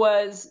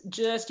was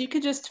just, you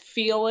could just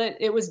feel it.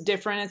 It was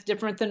different. It's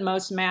different than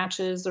most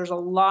matches. There's a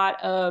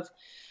lot of,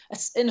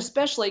 and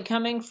especially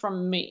coming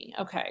from me.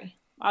 Okay.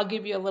 I'll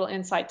give you a little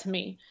insight to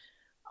me.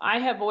 I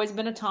have always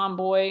been a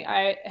tomboy.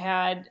 I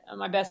had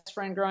my best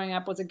friend growing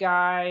up was a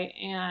guy,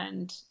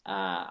 and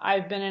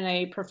I've been in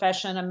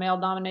a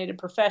male-dominated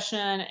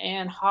profession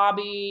and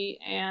hobby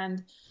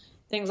and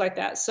things like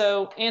that.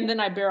 So, and then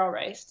I barrel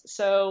raced.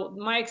 So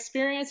my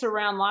experience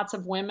around lots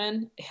of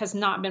women has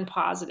not been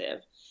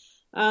positive.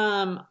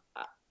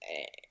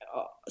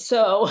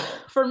 So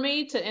for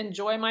me to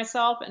enjoy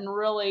myself and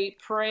really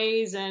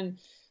praise and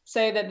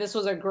say that this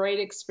was a great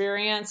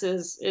experience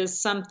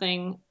is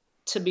something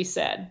to be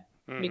said.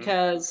 Mm-hmm.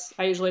 Because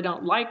I usually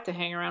don't like to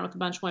hang around with a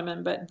bunch of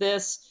women, but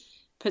this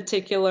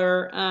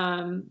particular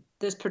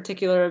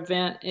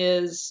event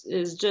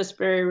is just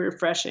very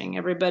refreshing.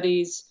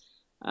 Everybody's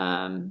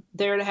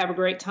there to have a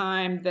great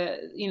time.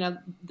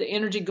 The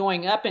energy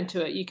going up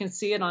into it, you can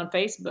see it on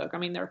Facebook. I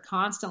mean, they're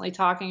constantly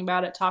talking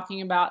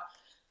about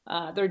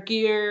their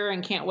gear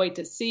and can't wait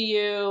to see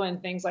you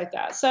and things like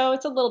that. So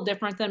it's a little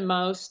different than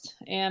most,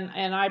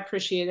 and I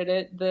appreciated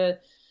it.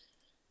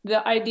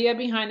 The idea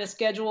behind the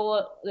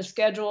schedule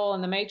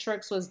and the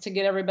matrix was to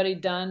get everybody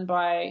done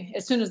by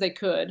as soon as they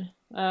could,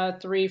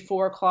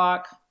 3-4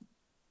 o'clock.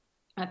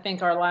 I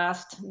think our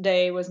last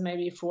day was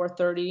maybe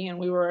 4:30, and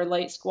we were a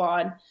late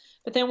squad.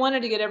 But they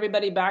wanted to get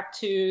everybody back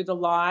to the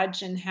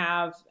lodge and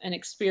have an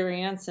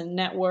experience and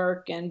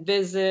network and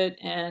visit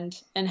and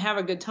have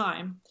a good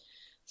time.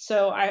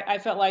 So I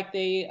felt like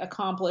they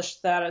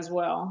accomplished that as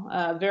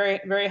well. Very,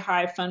 very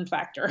high fun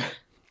factor.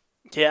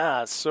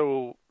 Yeah,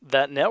 so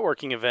that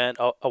networking event,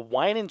 a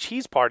wine and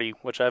cheese party,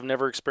 which I've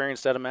never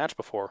experienced at a match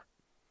before.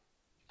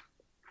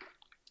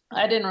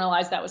 I didn't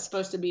realize that was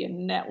supposed to be a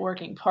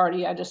networking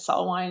party. I just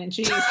saw wine and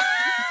cheese.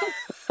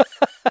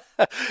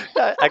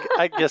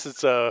 I guess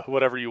it's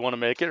whatever you want to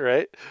make it,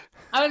 right?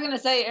 I was going to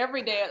say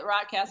every day at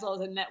Rock Castle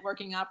is a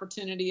networking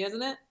opportunity,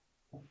 isn't it?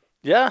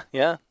 Yeah,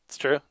 it's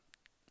true.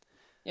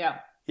 Yeah.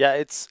 Yeah,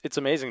 it's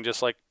amazing.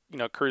 Just like,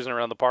 cruising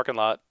around the parking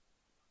lot,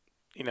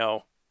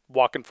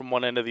 walking from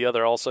one end to the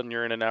other, all of a sudden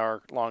you're in an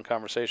hour-long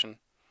conversation.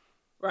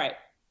 Right.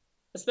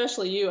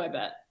 Especially you, I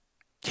bet.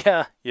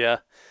 Yeah.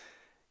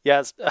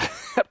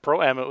 At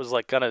Pro-Am, it was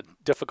like kind of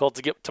difficult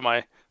to get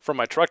from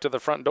my truck to the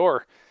front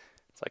door.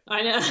 It's like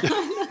I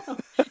know.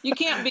 You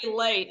can't be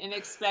late and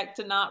expect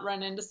to not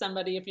run into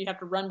somebody if you have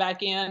to run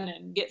back in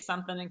and get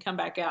something and come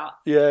back out.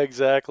 Yeah,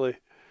 exactly.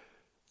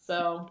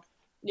 So,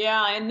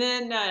 yeah. And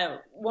then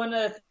one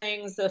of the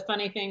things, the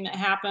funny thing that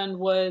happened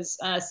was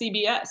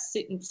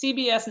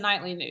CBS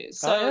Nightly News.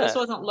 So This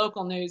wasn't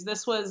local news.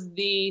 This was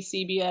the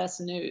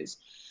CBS News,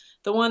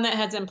 the one that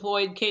has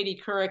employed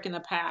Katie Couric in the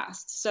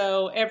past.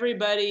 So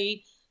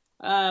everybody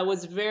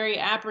was very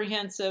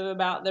apprehensive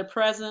about their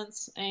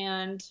presence,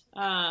 and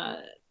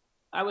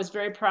I was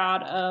very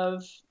proud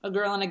of A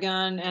Girl and a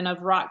Gun and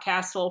of Rock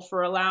Castle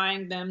for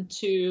allowing them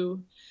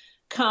to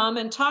come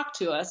and talk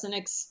to us and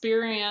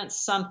experience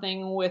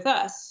something with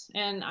us.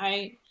 And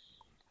I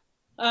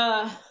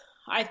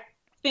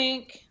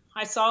think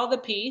I saw the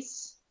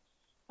piece.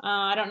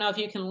 I don't know if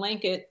you can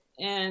link it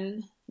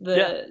in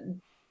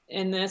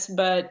this,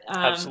 but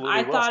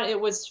I thought it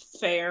was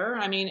fair.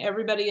 I mean,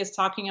 everybody is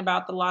talking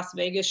about the Las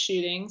Vegas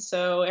shooting,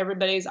 so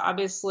everybody's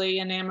obviously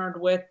enamored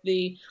with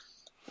the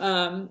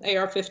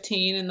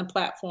AR-15 and the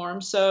platform.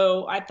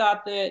 So I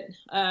thought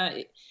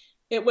that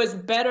it was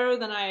better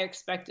than I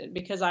expected,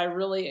 because I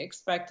really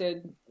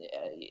expected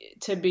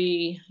to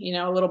be,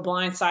 a little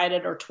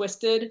blindsided or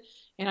twisted,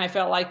 and I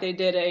felt like they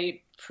did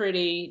a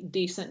pretty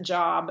decent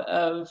job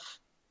of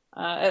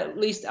at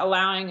least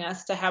allowing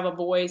us to have a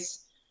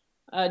voice.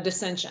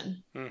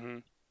 Dissension. Mm-hmm.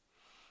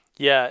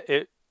 Yeah,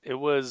 it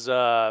was.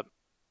 I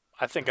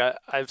think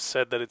I've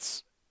said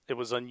that it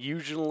was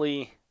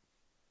unusually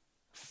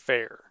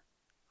fair,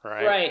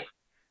 right?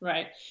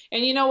 Right.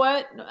 And you know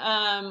what?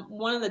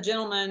 One of the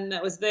gentlemen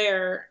that was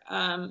there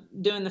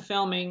doing the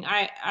filming,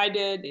 I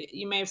did.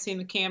 You may have seen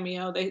the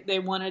cameo. They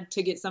wanted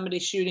to get somebody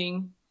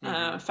shooting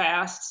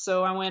fast,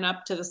 so I went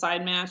up to the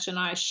side match and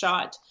I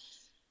shot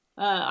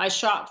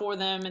for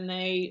them, and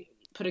they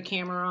put a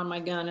camera on my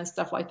gun and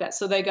stuff like that.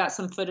 So they got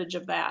some footage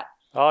of that.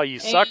 Oh, you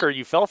sucker.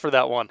 You fell for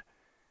that one.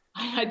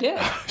 I did.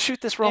 Shoot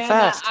this real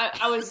fast. And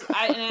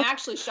I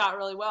actually shot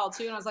really well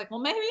too. And I was like, well,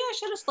 maybe I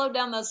should have slowed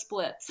down those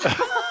splits.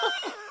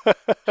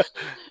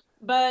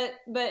 But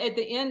at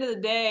the end of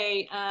the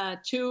day,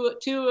 two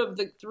of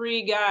the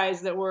three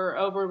guys that were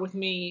over with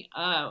me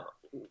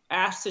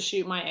asked to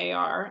shoot my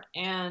AR,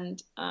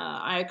 and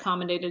I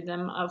accommodated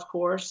them, of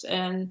course.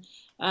 And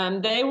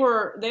they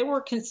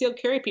were concealed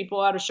carry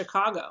people out of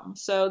Chicago,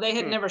 so they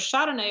had never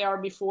shot an AR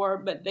before,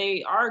 but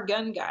they are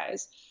gun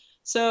guys.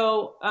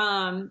 So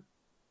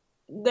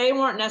they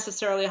weren't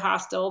necessarily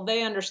hostile.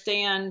 They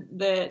understand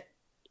that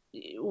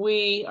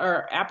we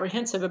are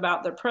apprehensive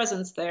about their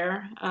presence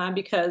there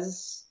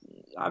because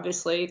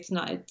obviously it's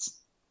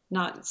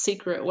not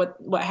secret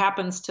what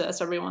happens to us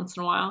every once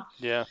in a while.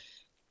 Yeah.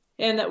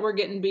 And that we're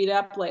getting beat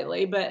up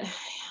lately. But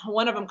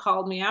one of them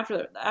called me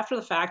after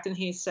the fact, and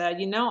he said,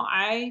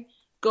 I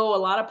go a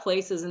lot of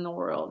places in the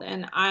world,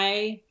 and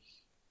I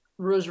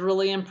was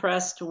really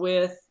impressed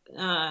with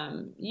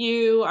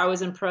you. I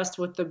was impressed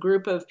with the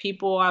group of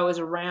people I was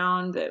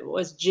around that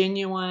was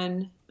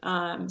genuine.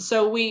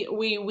 So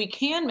we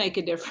can make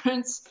a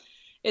difference.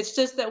 It's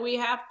just that we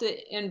have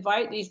to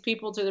invite these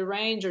people to the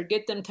range or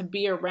get them to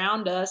be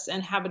around us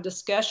and have a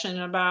discussion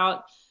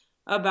about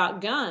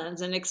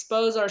guns and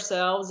expose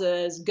ourselves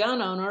as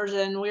gun owners,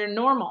 and we're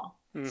normal.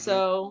 Mm-hmm.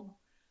 So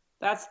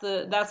that's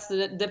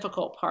the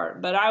difficult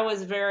part. But I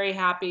was very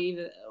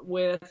happy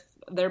with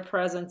their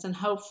presence, and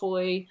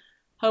hopefully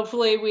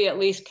we at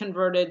least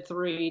converted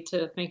 3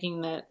 to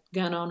thinking that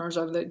gun owners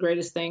are the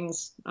greatest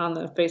things on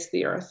the face of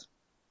the earth.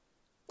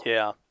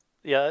 Yeah.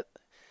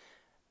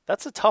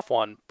 That's a tough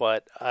one,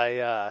 but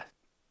I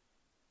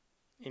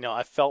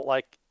felt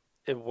like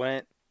it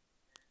went,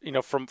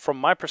 from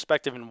my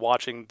perspective in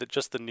watching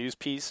just the news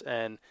piece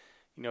and,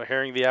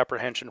 hearing the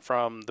apprehension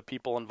from the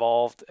people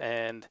involved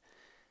and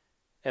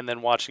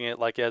then watching it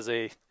like as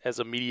a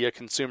media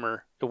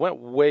consumer, it went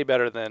way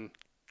better than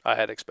I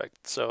had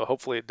expected. So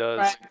hopefully it does,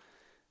 right.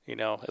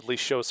 At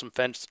least show some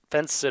fence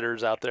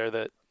sitters out there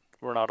that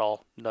we're not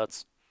all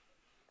nuts.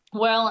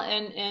 Well,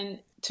 and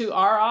to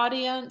our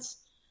audience,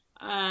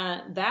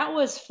 that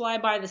was fly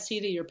by the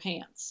seat of your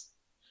pants.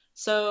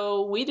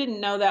 So we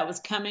didn't know that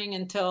was coming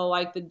until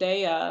like the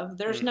day of.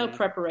 There's no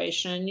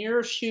preparation.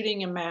 You're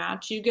shooting a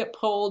match. You get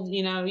pulled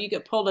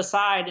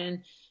aside,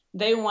 and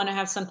they want to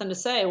have something to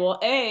say. Well,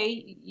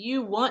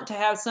 you want to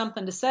have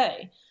something to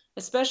say,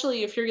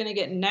 especially if you're going to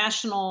get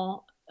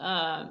national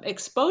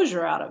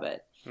exposure out of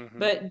it. Mm-hmm.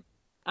 But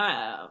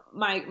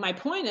my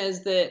point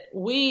is that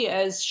we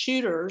as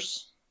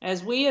shooters,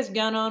 as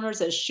gun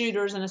owners, as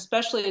shooters, and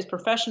especially as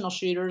professional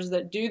shooters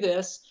that do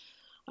this,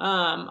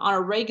 on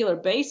a regular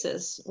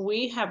basis,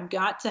 we have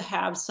got to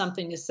have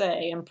something to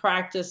say and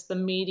practice the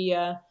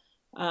media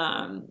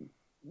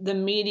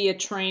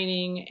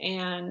training,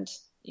 and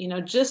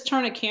just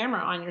turn a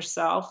camera on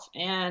yourself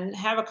and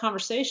have a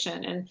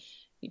conversation, and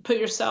put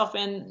yourself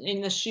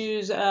in the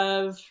shoes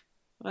of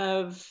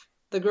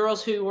the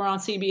girls who were on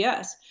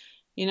CBS.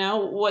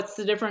 What's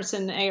the difference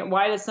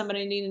why does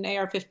somebody need an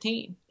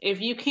AR-15?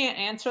 If you can't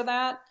answer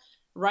that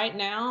right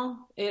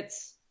now,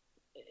 it's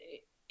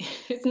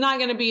not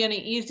going to be any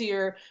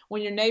easier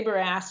when your neighbor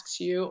asks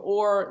you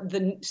or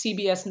the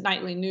CBS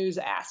nightly news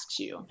asks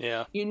you.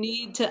 Yeah. You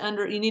need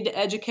to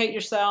educate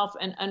yourself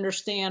and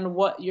understand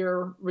what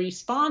your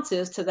response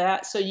is to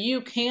that, so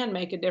you can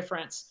make a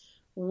difference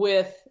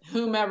with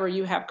whomever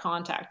you have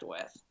contact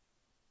with.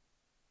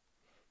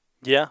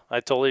 Yeah, I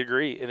totally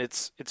agree. And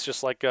it's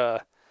just like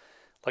our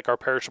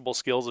perishable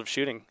skills of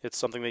shooting. It's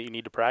something that you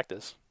need to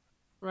practice.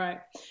 Right.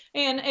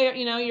 And,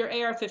 your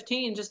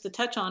AR-15, just to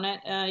touch on it,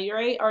 your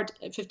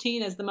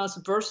AR-15 is the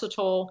most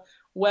versatile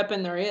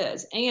weapon there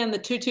is. And the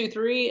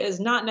 223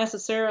 is not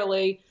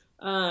necessarily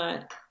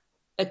a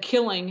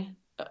killing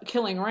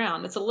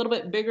round. It's a little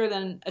bit bigger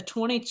than a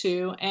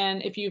 22.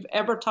 And if you've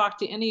ever talked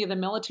to any of the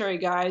military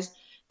guys,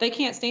 they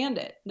can't stand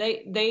it.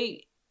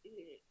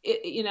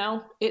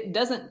 It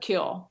doesn't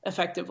kill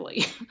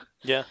effectively.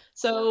 Yeah.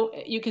 So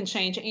you can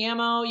change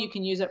ammo. You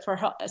can use it for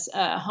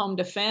home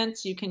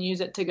defense. You can use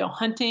it to go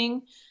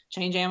hunting,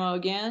 change ammo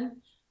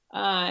again.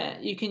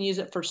 You can use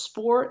it for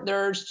sport.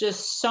 There's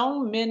just so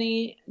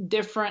many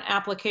different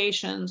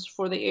applications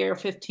for the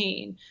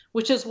AR-15,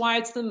 which is why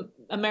it's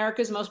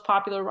America's most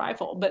popular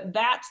rifle. But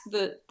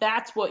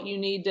that's what you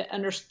need to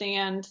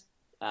understand.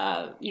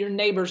 Your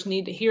neighbors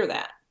need to hear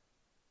that.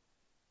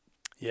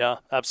 Yeah,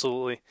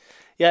 absolutely.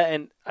 Yeah,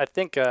 and I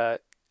think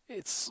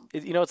it's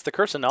the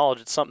curse of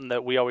knowledge. It's something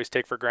that we always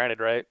take for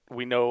granted, right?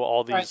 We know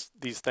all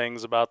these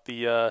things about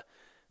the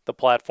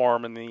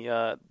platform and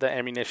the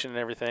ammunition and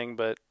everything,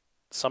 but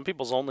some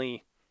people's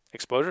only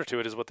exposure to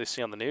it is what they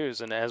see on the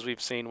news. And as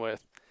we've seen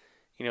with,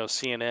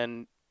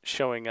 CNN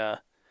showing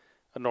a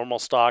normal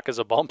stock as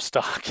a bump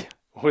stock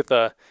with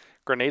a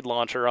grenade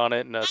launcher on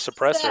it and a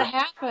suppressor.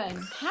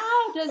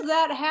 How does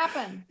that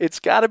happen? It's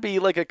got to be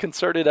like a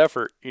concerted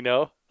effort,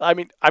 I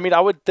mean,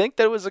 I would think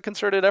that it was a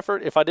concerted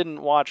effort if I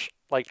didn't watch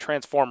like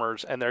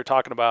Transformers and they're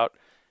talking about,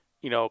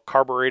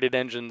 carbureted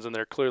engines and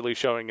they're clearly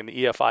showing an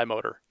EFI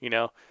motor,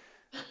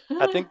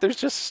 I think there's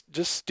just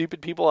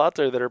stupid people out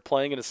there that are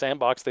playing in a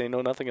sandbox they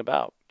know nothing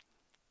about.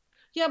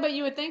 Yeah, but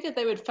you would think that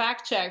they would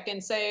fact check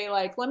and say,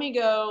 like, let me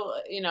go,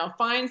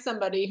 find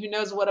somebody who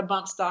knows what a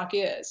bump stock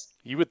is.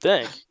 You would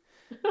think.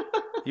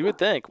 You would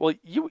think. Well,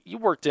 you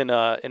worked in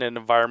an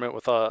environment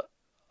with a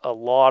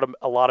lot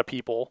of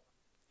people,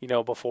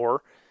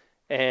 before,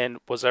 and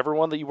was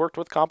everyone that you worked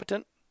with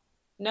competent?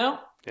 No.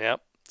 Yeah.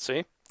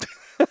 See.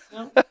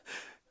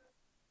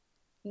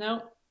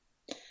 No.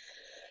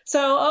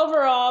 So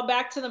overall,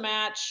 back to the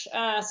match.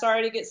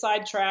 Sorry to get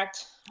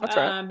sidetracked. That's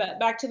right. But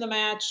back to the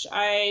match,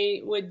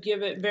 I would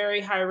give it very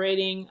high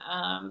rating.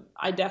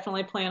 I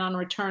definitely plan on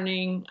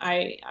returning.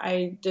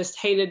 I just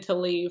hated to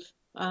leave.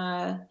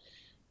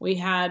 We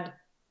had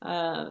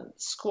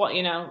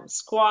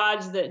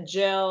squads that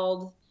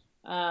gelled.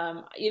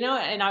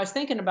 And I was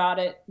thinking about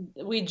it.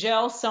 We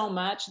gel so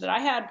much that I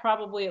had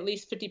probably at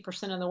least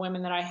 50% of the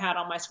women that I had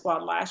on my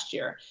squad last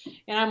year.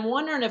 And I'm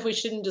wondering if we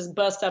shouldn't just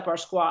bust up our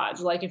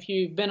squads. Like if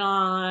you've been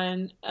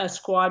on a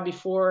squad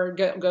before,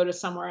 go to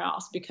somewhere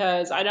else,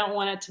 because I don't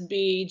want it to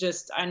be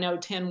just, I know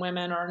 10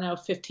 women or I know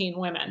 15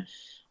 women.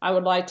 I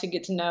would like to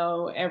get to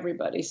know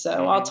everybody.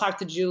 So I'll talk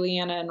to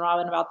Juliana and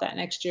Robin about that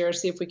next year,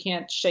 see if we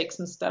can't shake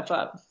some stuff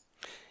up.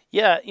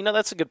 Yeah,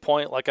 that's a good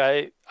point. Like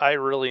I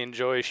really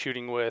enjoy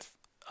shooting with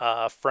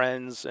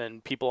friends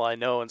and people I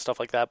know and stuff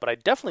like that, but I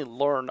definitely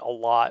learn a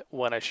lot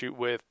when I shoot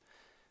with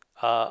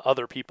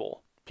other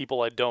people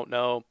I don't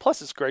know.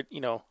 Plus it's great,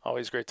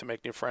 always great to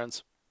make new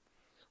friends.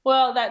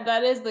 Well,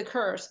 that is the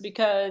curse,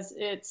 because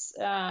it's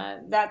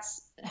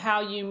that's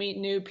how you meet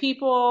new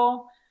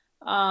people.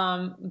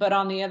 But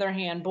on the other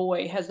hand,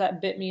 boy, has that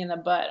bit me in the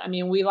butt. I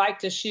mean, we like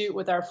to shoot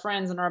with our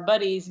friends and our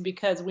buddies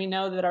because we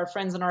know that our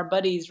friends and our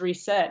buddies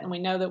reset, and we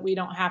know that we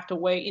don't have to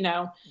wait.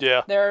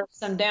 Yeah. There's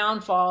some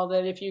downfall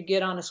that if you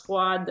get on a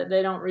squad that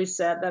they don't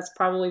reset, that's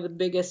probably the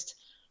biggest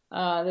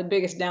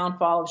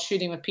downfall of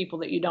shooting with people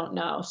that you don't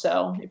know.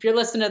 So if you're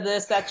listening to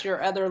this, that's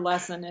your other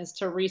lesson, is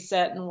to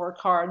reset and work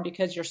hard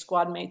because your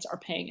squad mates are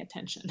paying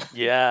attention.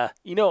 Yeah.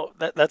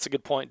 That's a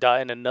good point,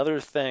 Di. And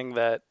another thing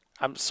that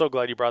I'm so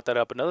glad you brought that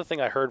up. Another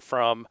thing I heard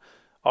from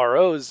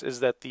ROs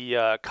is that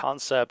the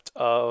concept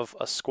of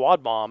a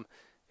squad mom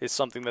is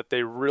something that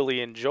they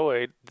really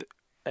enjoyed.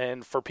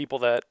 And for people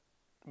that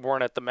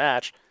weren't at the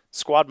match,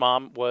 squad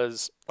mom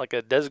was like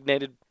a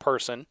designated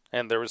person,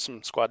 and there was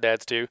some squad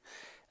dads too,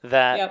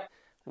 that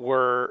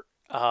were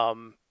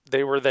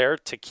they were there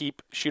to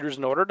keep shooters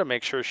in order, to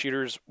make sure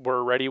shooters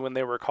were ready when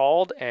they were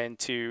called, and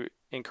to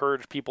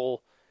encourage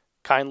people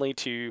kindly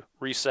to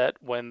reset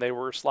when they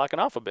were slacking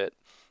off a bit.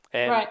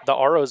 And the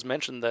ROs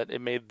mentioned that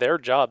it made their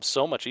job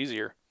so much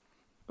easier.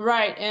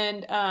 Right.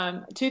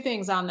 And two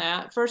things on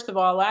that. First of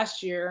all,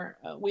 last year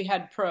we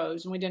had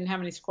pros and we didn't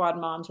have any squad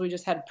moms. We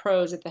just had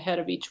pros at the head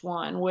of each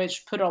one,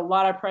 which put a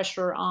lot of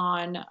pressure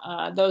on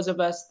those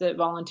of us that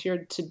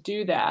volunteered to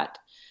do that.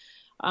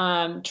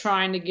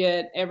 Trying to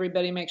get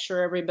everybody, make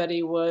sure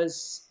everybody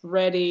was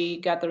ready,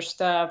 got their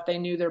stuff, they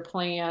knew their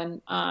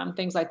plan,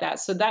 things like that.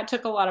 So that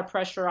took a lot of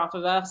pressure off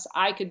of us.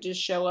 I could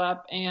just show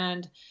up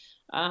and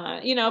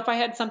if I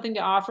had something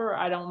to offer,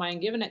 I don't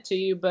mind giving it to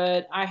you,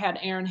 but I had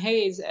Aaron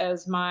Hayes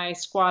as my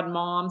squad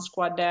mom,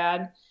 squad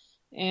dad.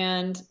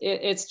 And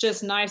it's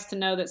just nice to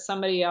know that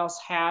somebody else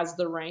has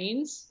the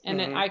reins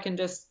and that I can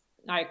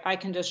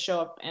just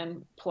show up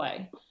and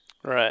play.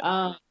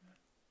 Right.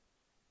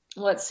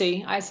 Let's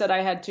see. I said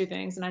I had two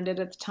things and I did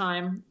at the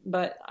time,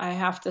 but I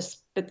have to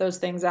spit those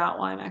things out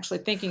while I'm actually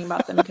thinking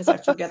about them because I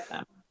forget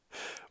them.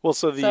 Well,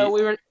 so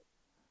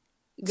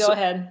go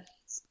ahead.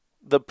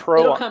 The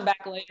pro It'll come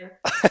back later.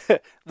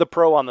 The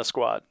pro on the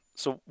squad.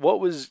 So what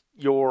was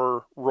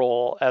your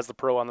role as the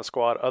pro on the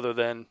squad other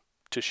than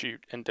to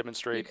shoot and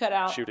demonstrate You cut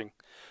out. shooting?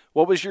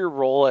 What was your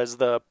role as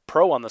the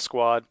pro on the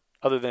squad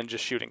other than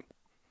just shooting?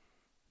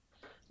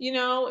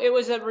 It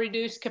was a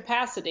reduced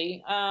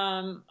capacity.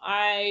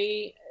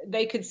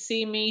 They could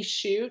see me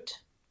shoot.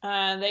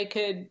 They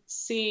could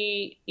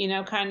see,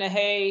 kind of,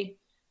 hey,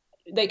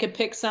 they could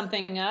pick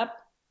something up.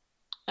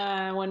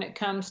 When it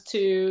comes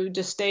to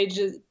just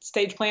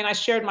stage plan, I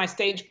shared my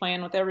stage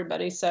plan with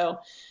everybody. So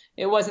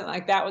it wasn't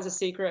like that was a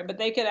secret, but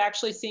they could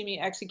actually see me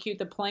execute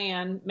the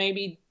plan,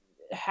 maybe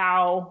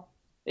how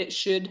it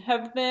should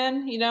have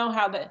been,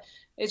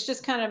 it's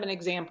just kind of an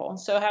example.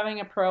 So having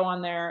a pro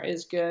on there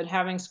is good.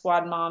 Having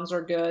squad moms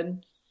are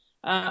good.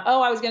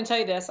 I was going to tell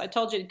you this. I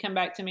told you to come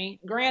back to me.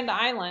 Grand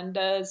Island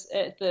does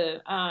at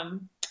the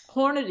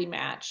Hornady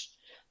match.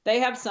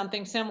 They have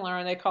something similar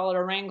and they call it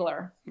a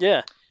Wrangler.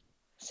 Yeah.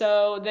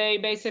 So they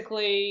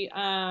basically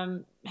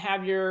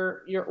have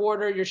your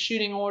order, your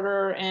shooting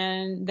order,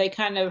 and they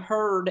kind of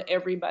herd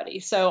everybody.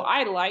 So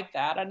I like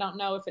that. I don't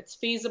know if it's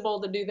feasible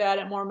to do that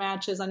at more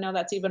matches. I know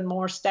that's even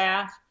more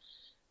staff,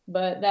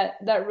 but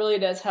that really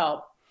does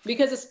help.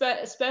 Because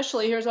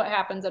especially, here's what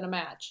happens in a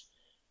match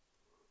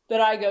that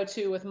I go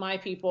to with my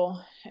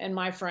people and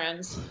my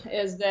friends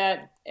is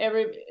that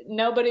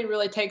nobody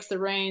really takes the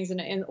reins and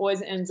it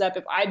always ends up,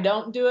 if I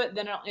don't do it,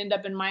 then it'll end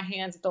up in my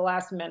hands at the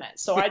last minute.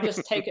 So I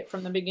just take it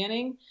from the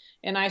beginning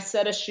and I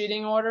set a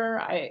shooting order.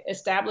 I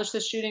establish the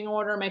shooting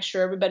order, make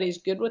sure everybody's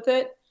good with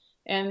it.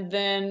 And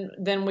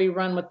then we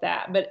run with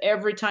that. But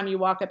every time you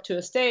walk up to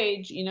a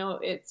stage,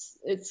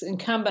 it's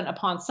incumbent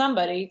upon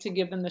somebody to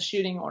give them the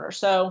shooting order.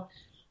 So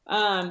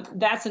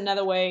that's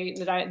another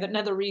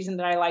reason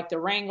that I like the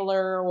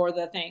Wrangler or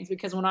the things,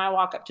 because when I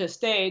walk up to a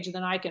stage,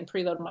 then I can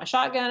preload my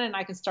shotgun and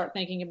I can start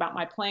thinking about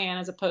my plan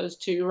as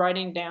opposed to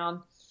writing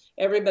down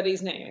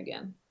everybody's name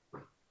again.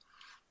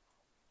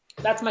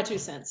 That's my 2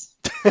 cents.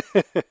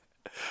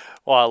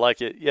 Well, I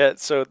like it. Yeah.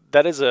 So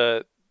that is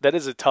a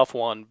tough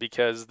one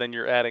because then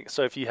you're adding,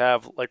 so if you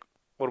have what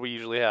do we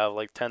usually have,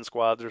 10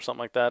 squads or something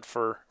like that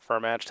for a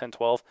match, 10,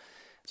 12.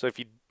 So if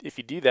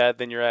you do that,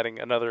 then you're adding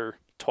another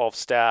 12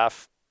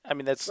 staff. I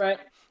mean, that's right.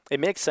 It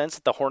makes sense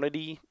at the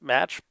Hornady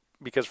match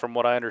because from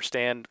what I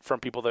understand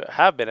from people that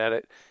have been at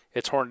it,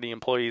 it's Hornady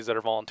employees that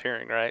are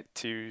volunteering, right,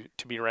 to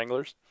be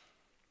Wranglers.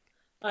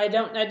 I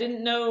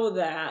didn't know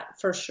that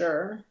for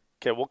sure.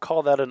 Okay, we'll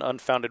call that an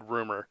unfounded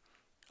rumor.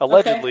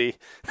 Allegedly,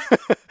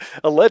 okay.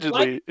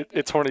 Allegedly,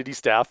 it's Hornady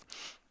staff.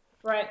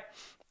 Right.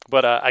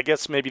 But I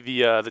guess maybe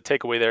the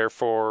takeaway there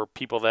for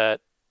people that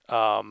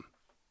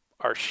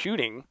are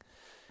shooting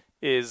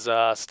is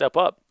step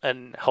up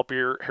and help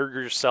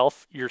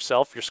yourself, your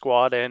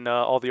squad, and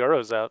all the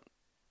ROs out.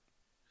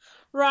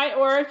 Right,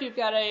 or if you've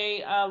got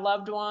a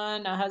loved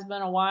one, a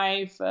husband, a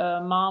wife,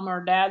 a mom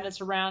or dad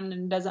that's around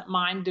and doesn't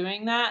mind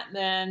doing that,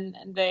 then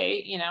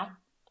they,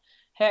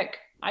 heck,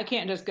 I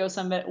can't just go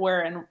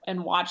somewhere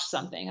and watch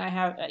something. I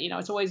have,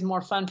 it's always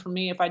more fun for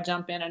me if I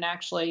jump in and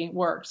actually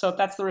work. So if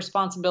that's the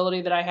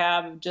responsibility that I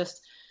have of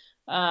just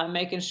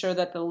making sure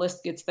that the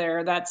list gets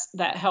there,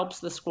 that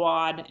helps the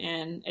squad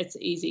and it's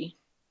easy.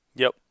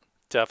 Yep,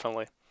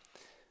 definitely.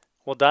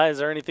 Well, Di, is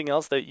there anything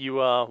else that you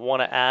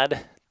want to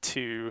add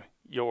to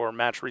your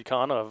Match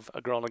Recon of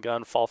A Girl and a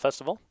Gun Fall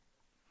Festival?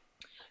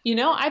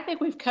 I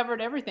think we've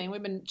covered everything.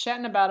 We've been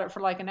chatting about it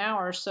for an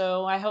hour,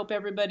 so I hope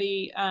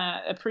everybody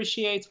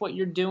appreciates what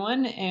you're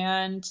doing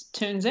and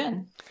tunes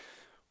in.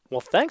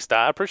 Well, thanks,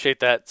 Di. I appreciate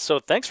that. So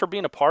thanks for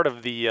being a part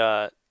of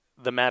the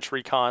Match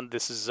Recon.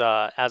 This is,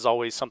 as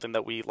always, something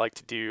that we like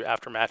to do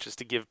after matches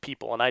to give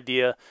people an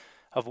idea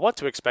of what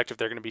to expect if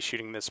they're going to be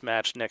shooting this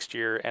match next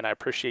year, and I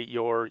appreciate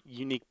your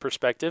unique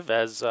perspective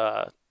as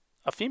a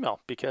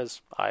female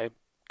because I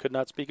could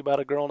not speak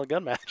about a girl in a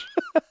gun match.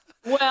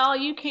 Well,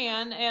 you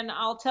can, and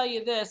I'll tell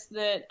you this,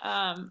 that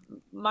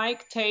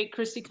Mike Tate,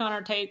 Christy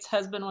Connor Tate's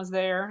husband was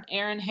there,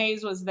 Aaron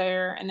Hayes was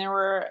there, and there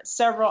were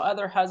several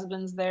other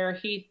husbands there.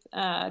 Heath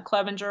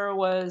Clevenger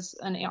was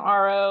an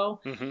RO,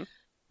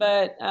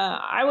 but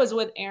I was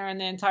with Aaron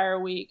the entire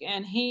week,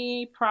 and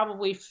he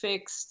probably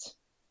fixed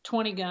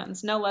 20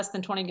 guns, no less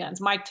than 20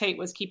 guns. Mike Tate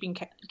was keeping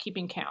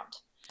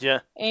count. Yeah.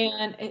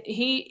 And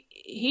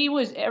he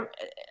was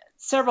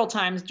several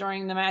times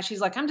during the match.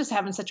 He's like, I'm just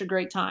having such a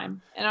great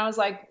time. And I was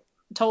like,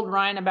 told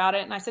Ryan about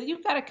it. And I said,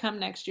 you've got to come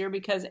next year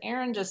because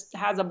Aaron just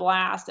has a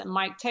blast and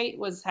Mike Tate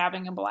was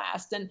having a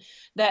blast. And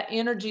that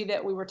energy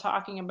that we were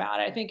talking about,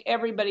 I think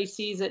everybody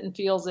sees it and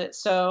feels it.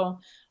 So,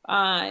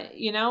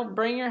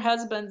 bring your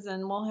husbands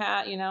and we'll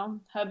have,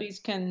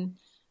 hubbies can,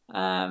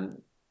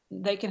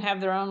 they can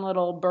have their own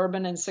little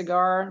bourbon and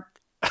cigar.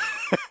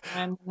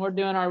 And we're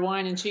doing our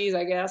wine and cheese,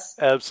 I guess.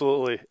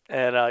 Absolutely.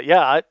 And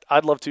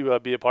I'd love to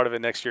be a part of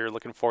it next year.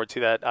 Looking forward to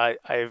that.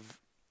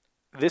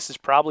 This is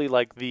probably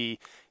like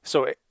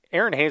so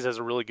Aaron Hayes has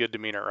a really good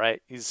demeanor,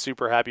 right? He's a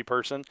super happy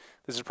person.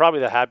 This is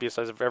probably the happiest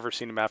I've ever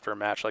seen him after a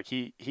match. Like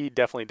he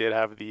definitely did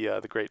have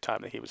the great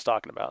time that he was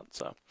talking about.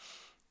 So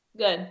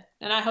good.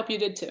 And I hope you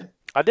did too.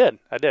 I did.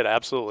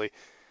 Absolutely.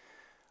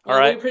 Well,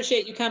 all right. We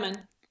appreciate you coming.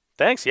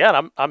 Thanks.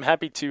 Yeah. I'm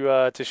happy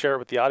to share it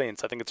with the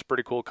audience. I think it's a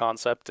pretty cool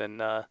concept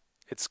and,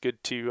 it's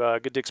good to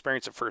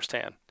experience it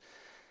firsthand.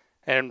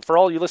 And for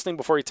all you listening,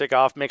 before you take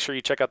off, make sure you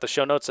check out the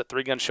show notes at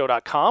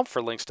 3gunshow.com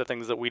for links to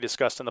things that we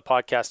discussed in the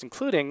podcast,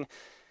 including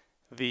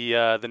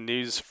the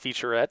news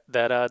featurette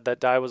that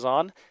Di was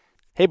on.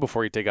 Hey,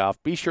 before you take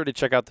off, be sure to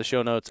check out the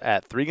show notes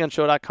at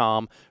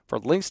 3gunshow.com for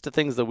links to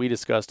things that we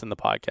discussed in the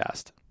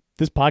podcast.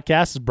 This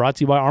podcast is brought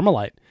to you by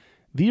Armalite,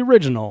 the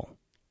original.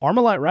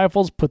 Armalite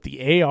rifles put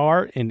the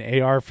AR in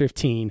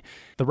AR-15.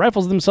 The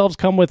rifles themselves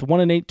come with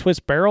 1-8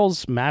 twist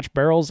barrels, match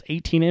barrels,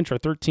 18-inch or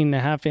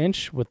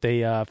 13.5-inch with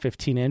a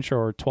 15-inch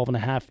or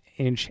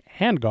 12.5-inch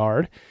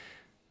handguard,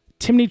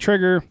 Timney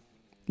trigger,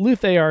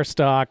 Luth AR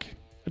stock,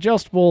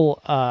 adjustable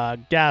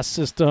gas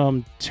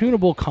system,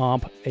 tunable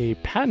comp, a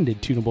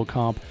patented tunable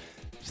comp.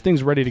 This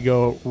thing's ready to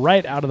go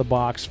right out of the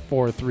box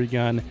for a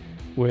 3-gun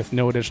with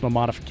no additional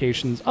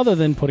modifications other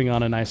than putting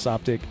on a nice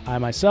optic. I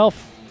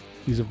myself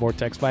use a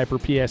Vortex Viper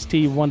PST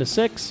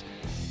 1-6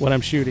 when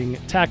I'm shooting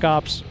TAC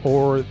Ops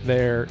or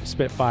their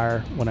Spitfire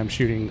when I'm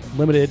shooting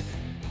limited.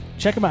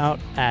 Check them out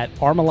at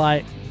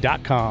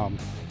armalite.com.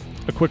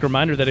 A quick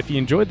reminder that if you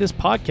enjoyed this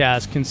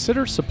podcast,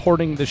 consider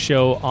supporting the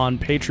show on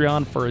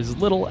Patreon for as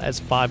little as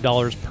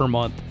 $5 per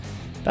month.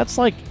 That's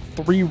like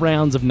 3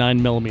 rounds of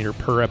 9mm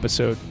per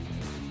episode.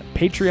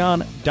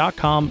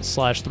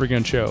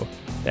 Patreon.com/3gunshow.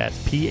 That's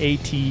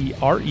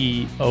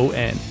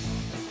Patreon.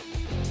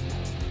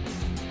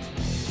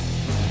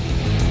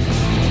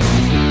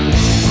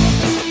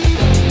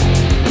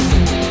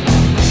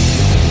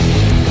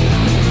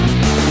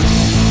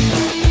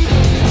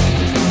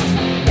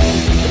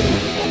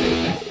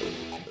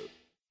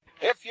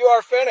 If you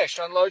are finished,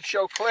 unload,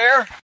 show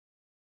clear.